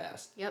through our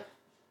past. Yep.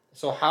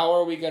 So how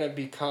are we going to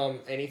become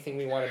anything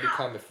we want to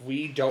become if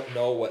we don't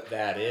know what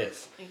that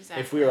is?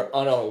 Exactly. If we are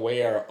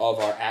unaware of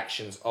our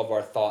actions, of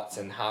our thoughts,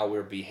 and how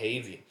we're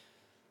behaving.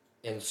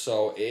 And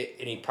so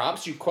he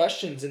prompts you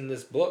questions in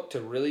this book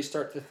to really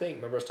start to think.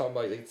 Remember I was talking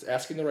about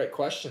asking the right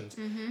questions.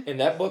 Mm-hmm. And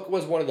that book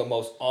was one of the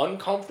most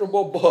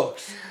uncomfortable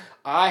books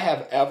I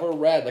have ever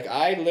read. Like,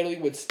 I literally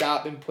would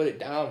stop and put it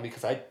down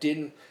because I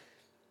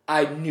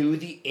knew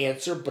the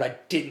answer, but I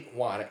didn't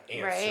want to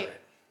answer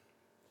it.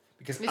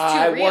 Because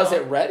I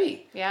wasn't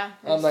ready. Yeah.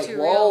 I'm like,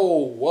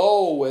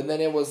 whoa. And then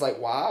it was like,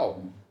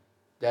 wow,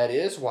 that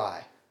is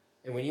why.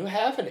 And when you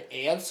have an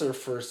answer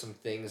for some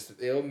things,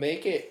 it'll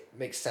make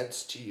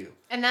sense to you.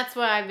 And that's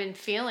what I've been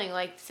feeling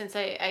like since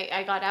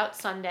I got out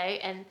Sunday.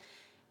 And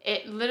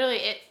it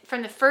literally,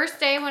 from the first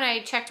day when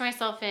I checked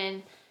myself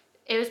in,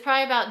 it was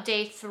probably about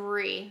day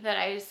 3 that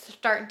I was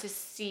starting to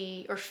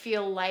see or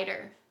feel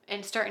lighter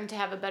and starting to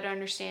have a better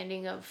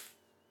understanding of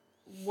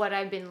what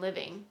I've been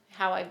living,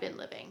 how I've been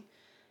living.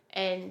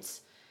 And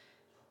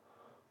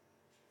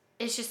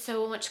it's just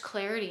so much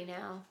clarity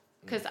now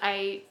because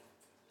I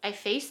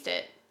faced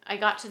it. I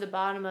got to the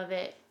bottom of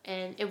it,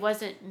 and it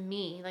wasn't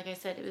me. Like I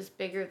said, it was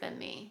bigger than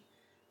me.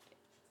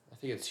 I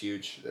think it's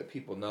huge that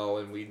people know,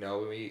 and we know,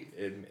 and we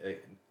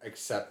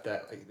accept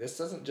that. Like, this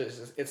doesn't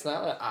it's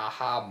not an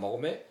aha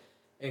moment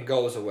and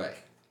goes away.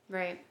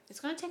 Right.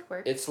 It's going to take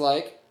work. It's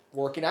like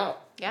working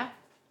out. Yeah.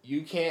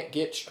 You can't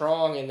get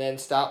strong and then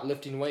stop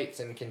lifting weights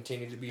and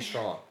continue to be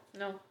strong.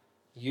 No.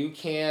 You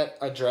can't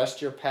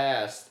address your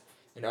past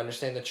and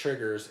understand the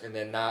triggers and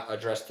then not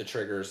address the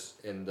triggers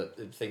in the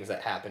things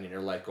that happen in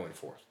your life going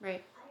forth.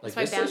 Right. Like,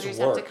 That's why boundaries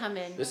have to come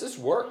in. This is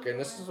work, and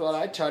this is what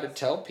I try to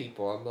tell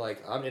people. I'm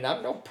like, I'm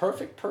no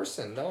perfect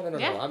person. No.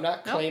 Yeah. I'm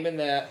not claiming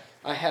that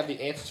I have the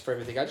answers for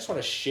everything. I just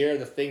want to share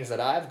the things that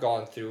I've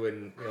gone through,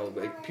 and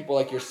like, people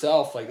like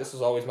yourself. Like, this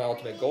is always my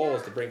ultimate goal,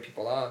 is to bring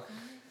people on.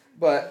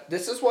 But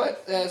this is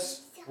what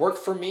has worked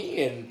for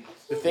me, and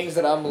the things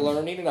that I'm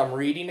learning and I'm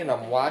reading and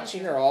I'm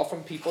watching are all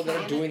from people that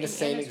are doing the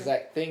same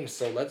exact things.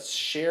 So let's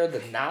share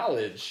the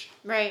knowledge.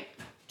 Right.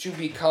 To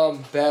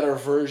become better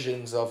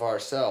versions of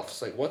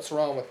ourselves. Like, what's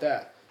wrong with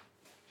that?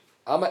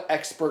 I'm an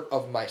expert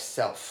of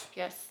myself.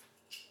 Yes.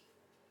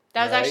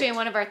 That was actually in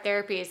one of our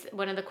therapies.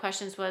 One of the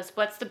questions was,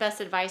 what's the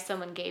best advice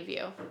someone gave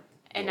you?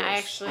 And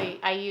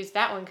I used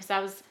that one because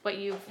that was what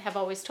you have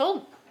always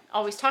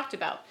talked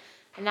about.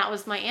 And that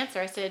was my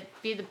answer. I said,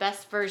 be the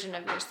best version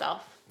of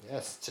yourself.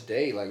 Yes,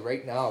 today, like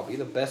right now, be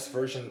the best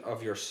version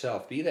of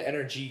yourself. Be the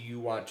energy you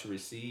want to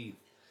receive.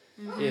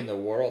 Mm-hmm. In the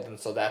world. And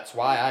so that's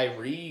why I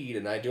read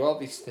and I do all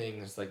these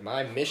things. Like,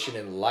 my mission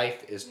in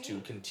life is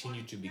to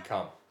continue to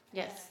become.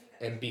 Yes.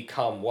 And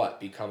become what?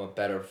 Become a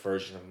better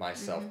version of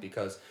myself. Mm-hmm.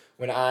 Because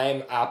when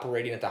I'm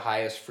operating at the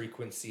highest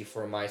frequency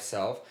for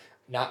myself,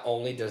 not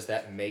only does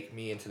that make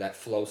me into that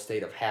flow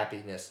state of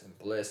happiness and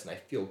bliss, and I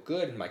feel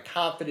good and my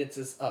confidence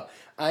is up,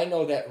 I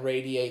know that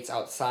radiates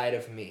outside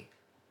of me.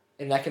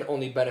 And that can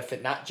only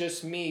benefit not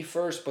just me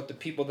first, but the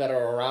people that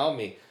are around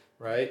me,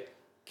 right?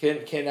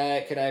 Can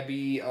I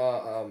be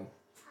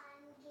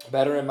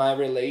better in my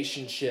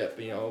relationship?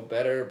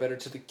 Better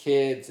to the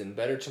kids and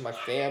better to my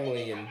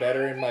family and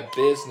better in my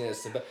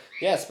business.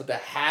 Yes, but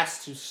that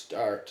has to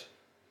start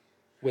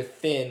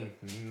within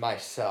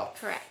myself.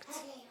 Correct.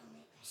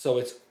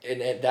 So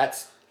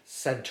that's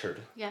centered.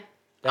 Yeah.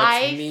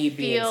 That's me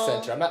being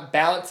centered. I'm not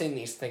balancing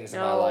these things in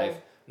my life.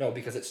 No,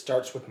 because it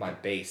starts with my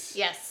base.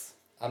 Yes.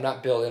 I'm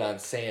not building on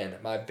sand.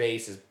 My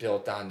base is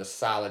built on the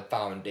solid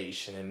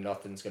foundation, and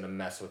nothing's going to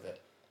mess with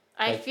it.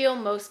 I feel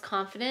most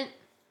confident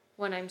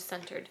when I'm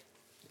centered.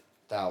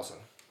 1,000.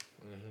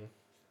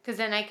 Because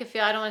then I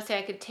don't want to say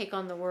I could take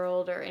on the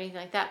world or anything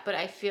like that, but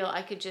I feel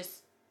I could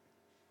just,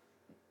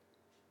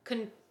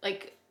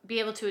 be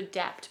able to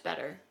adapt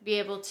better, be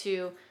able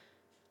to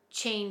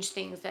change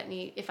things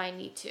if I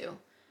need to,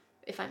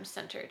 if I'm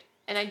centered.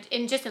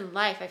 And just in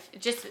life,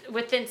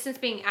 since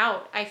being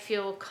out, I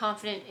feel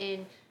confident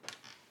in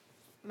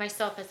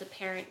myself as a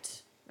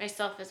parent,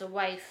 myself as a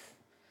wife,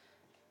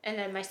 and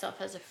then myself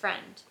as a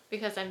friend,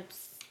 because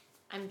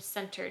I'm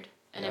centered,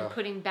 and I'm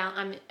putting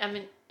I'm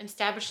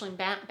establishing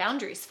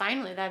boundaries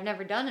finally that I've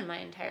never done in my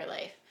entire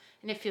life,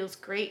 and it feels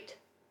great.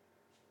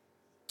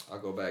 I'll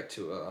go back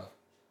to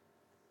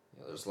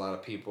there's a lot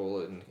of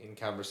people in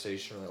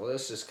conversation like, well,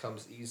 this just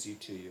comes easy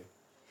to you.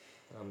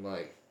 And I'm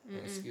like,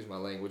 excuse my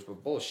language,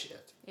 but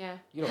bullshit. Yeah.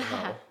 You don't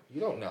know. You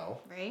don't know.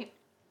 Right.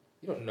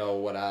 You don't know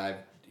what I've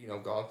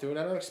gone through, and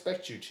I don't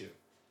expect you to.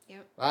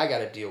 Yep. I got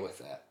to deal with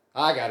that.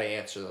 I got to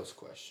answer those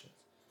questions.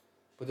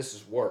 But this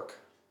is work,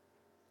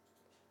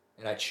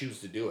 and I choose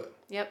to do it.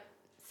 Yep.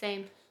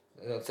 Same.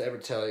 I don't ever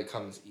tell you it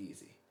comes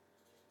easy.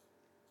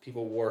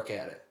 People work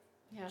at it.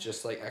 Yeah.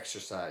 Just like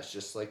exercise,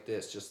 just like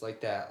this, just like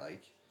that.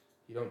 Like,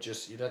 you're not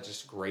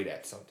just great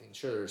at something.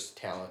 Sure, there's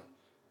talent,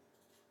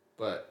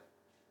 but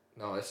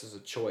no, this is a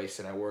choice,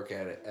 and I work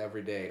at it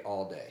every day,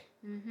 all day.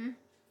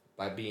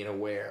 By being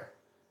aware.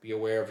 Be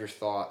aware of your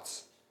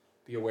thoughts.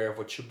 Be aware of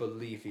what you're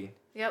believing.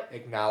 Yep.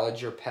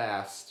 Acknowledge your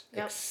past.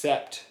 Yep.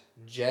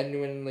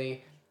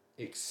 Genuinely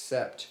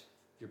accept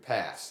your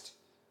past.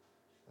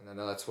 And I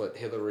know that's what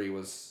Hillary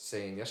was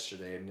saying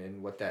yesterday,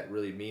 and what that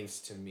really means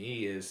to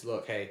me is,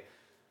 look, hey,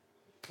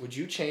 would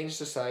you change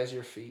the size of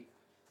your feet?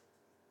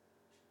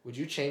 Would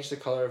you change the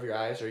color of your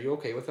eyes? Are you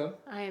okay with them?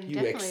 I am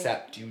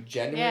definitely. You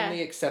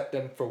genuinely accept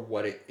them for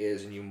what it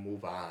is, and you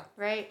move on.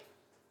 Right.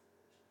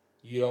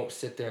 You don't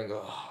sit there and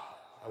go, oh,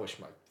 I wish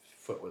my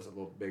foot was a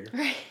little bigger.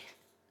 Right.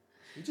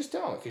 You just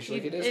don't, because you're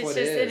like, it is It's what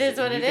just, it is. it is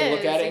what you it can is.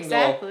 look at it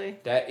Exactly. and go,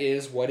 that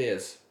is what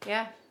is.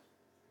 Yeah.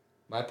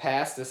 My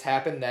past, this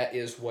happened, that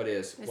is what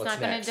is. It's What's not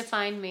going next? to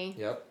define me.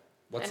 Yep.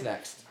 What's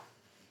next?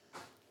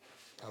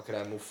 How can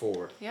I move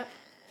forward? Yep.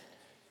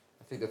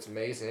 I think that's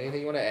amazing.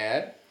 Anything you want to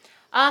add?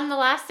 The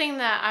last thing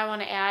that I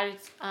want to add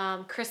is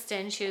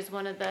Kristen. She was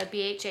one of the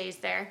BHAs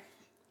there.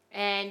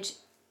 And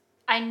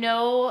I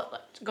know,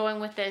 going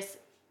with this,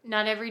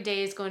 not every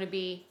day is going to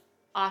be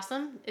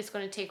awesome. It's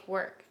going to take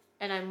work.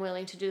 And I'm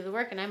willing to do the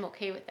work, and I'm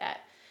okay with that.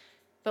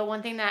 But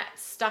one thing that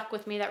stuck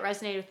with me, that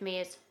resonated with me,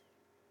 is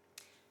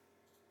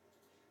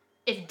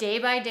if day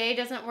by day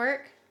doesn't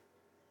work,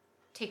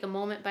 take a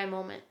moment by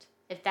moment.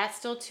 If that's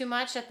still too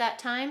much at that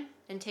time,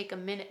 then take a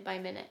minute by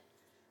minute.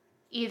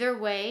 Either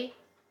way,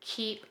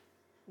 keep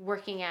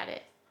working at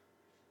it.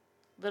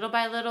 Little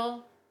by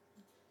little,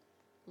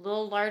 a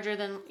little larger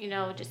than,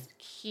 just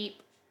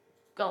keep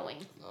going.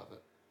 Love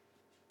it.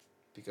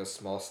 Because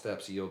small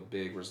steps yield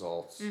big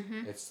results.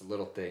 It's the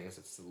little things.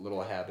 It's the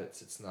little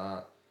habits. It's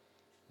not,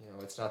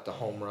 it's not the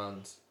home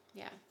runs.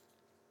 Yeah.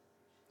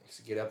 It's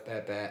get up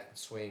at bat and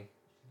swing.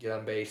 Get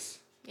on base.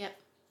 Yep.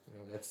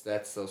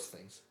 That's those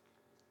things.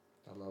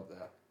 I love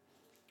that.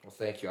 Well,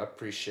 thank you. I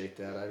appreciate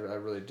that. I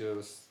really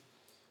do.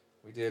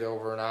 We did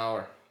over an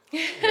hour.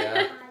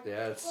 Yeah,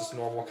 it's just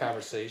normal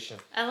conversation.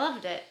 I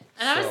loved it.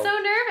 And I was so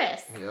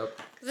nervous.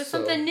 Yep. Because it's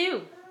something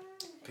new.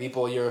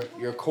 People,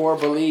 your core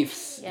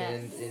beliefs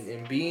Yes.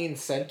 in being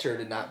centered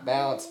and not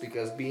balanced,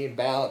 because being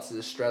balanced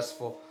is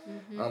stressful.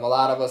 A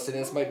lot of us, and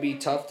this might be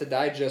tough to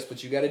digest,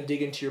 but you got to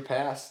dig into your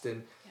past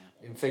and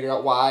figure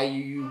out why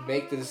you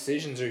make the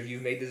decisions, or if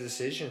you've made the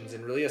decisions,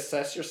 and really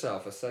assess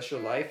yourself, assess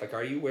your life. Like,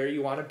 are you where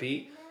you want to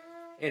be?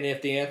 And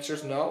if the answer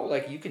is no,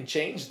 like, you can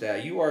change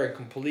that. You are in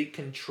complete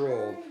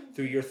control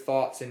through your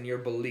thoughts and your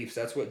beliefs.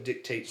 That's what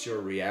dictates your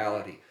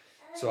reality.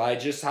 So I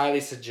just highly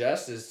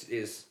suggest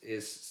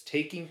is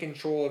taking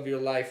control of your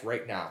life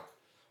right now.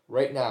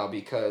 Right now,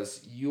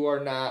 because you are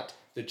not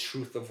the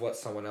truth of what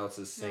someone else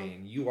is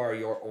saying. You are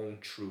your own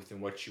truth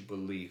and what you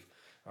believe.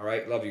 All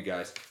right? Love you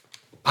guys.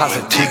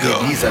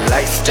 Positivity's a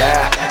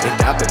lifestyle,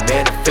 and I've been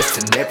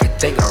manifesting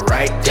everything I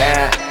write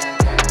down.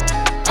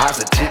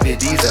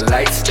 Positivity's a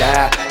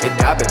lifestyle,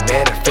 and I've been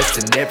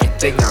manifesting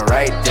everything I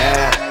write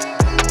down.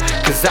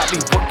 Cause I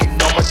be working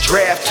on my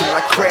draft till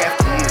I craft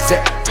the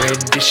exact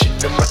rendition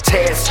of my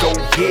task. Oh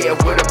yeah,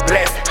 what a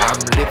blast. I'm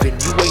living,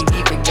 you ain't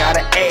even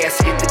gotta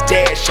ask. Hit the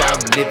dash, I'm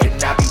living,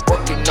 I be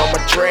working on my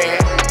draft.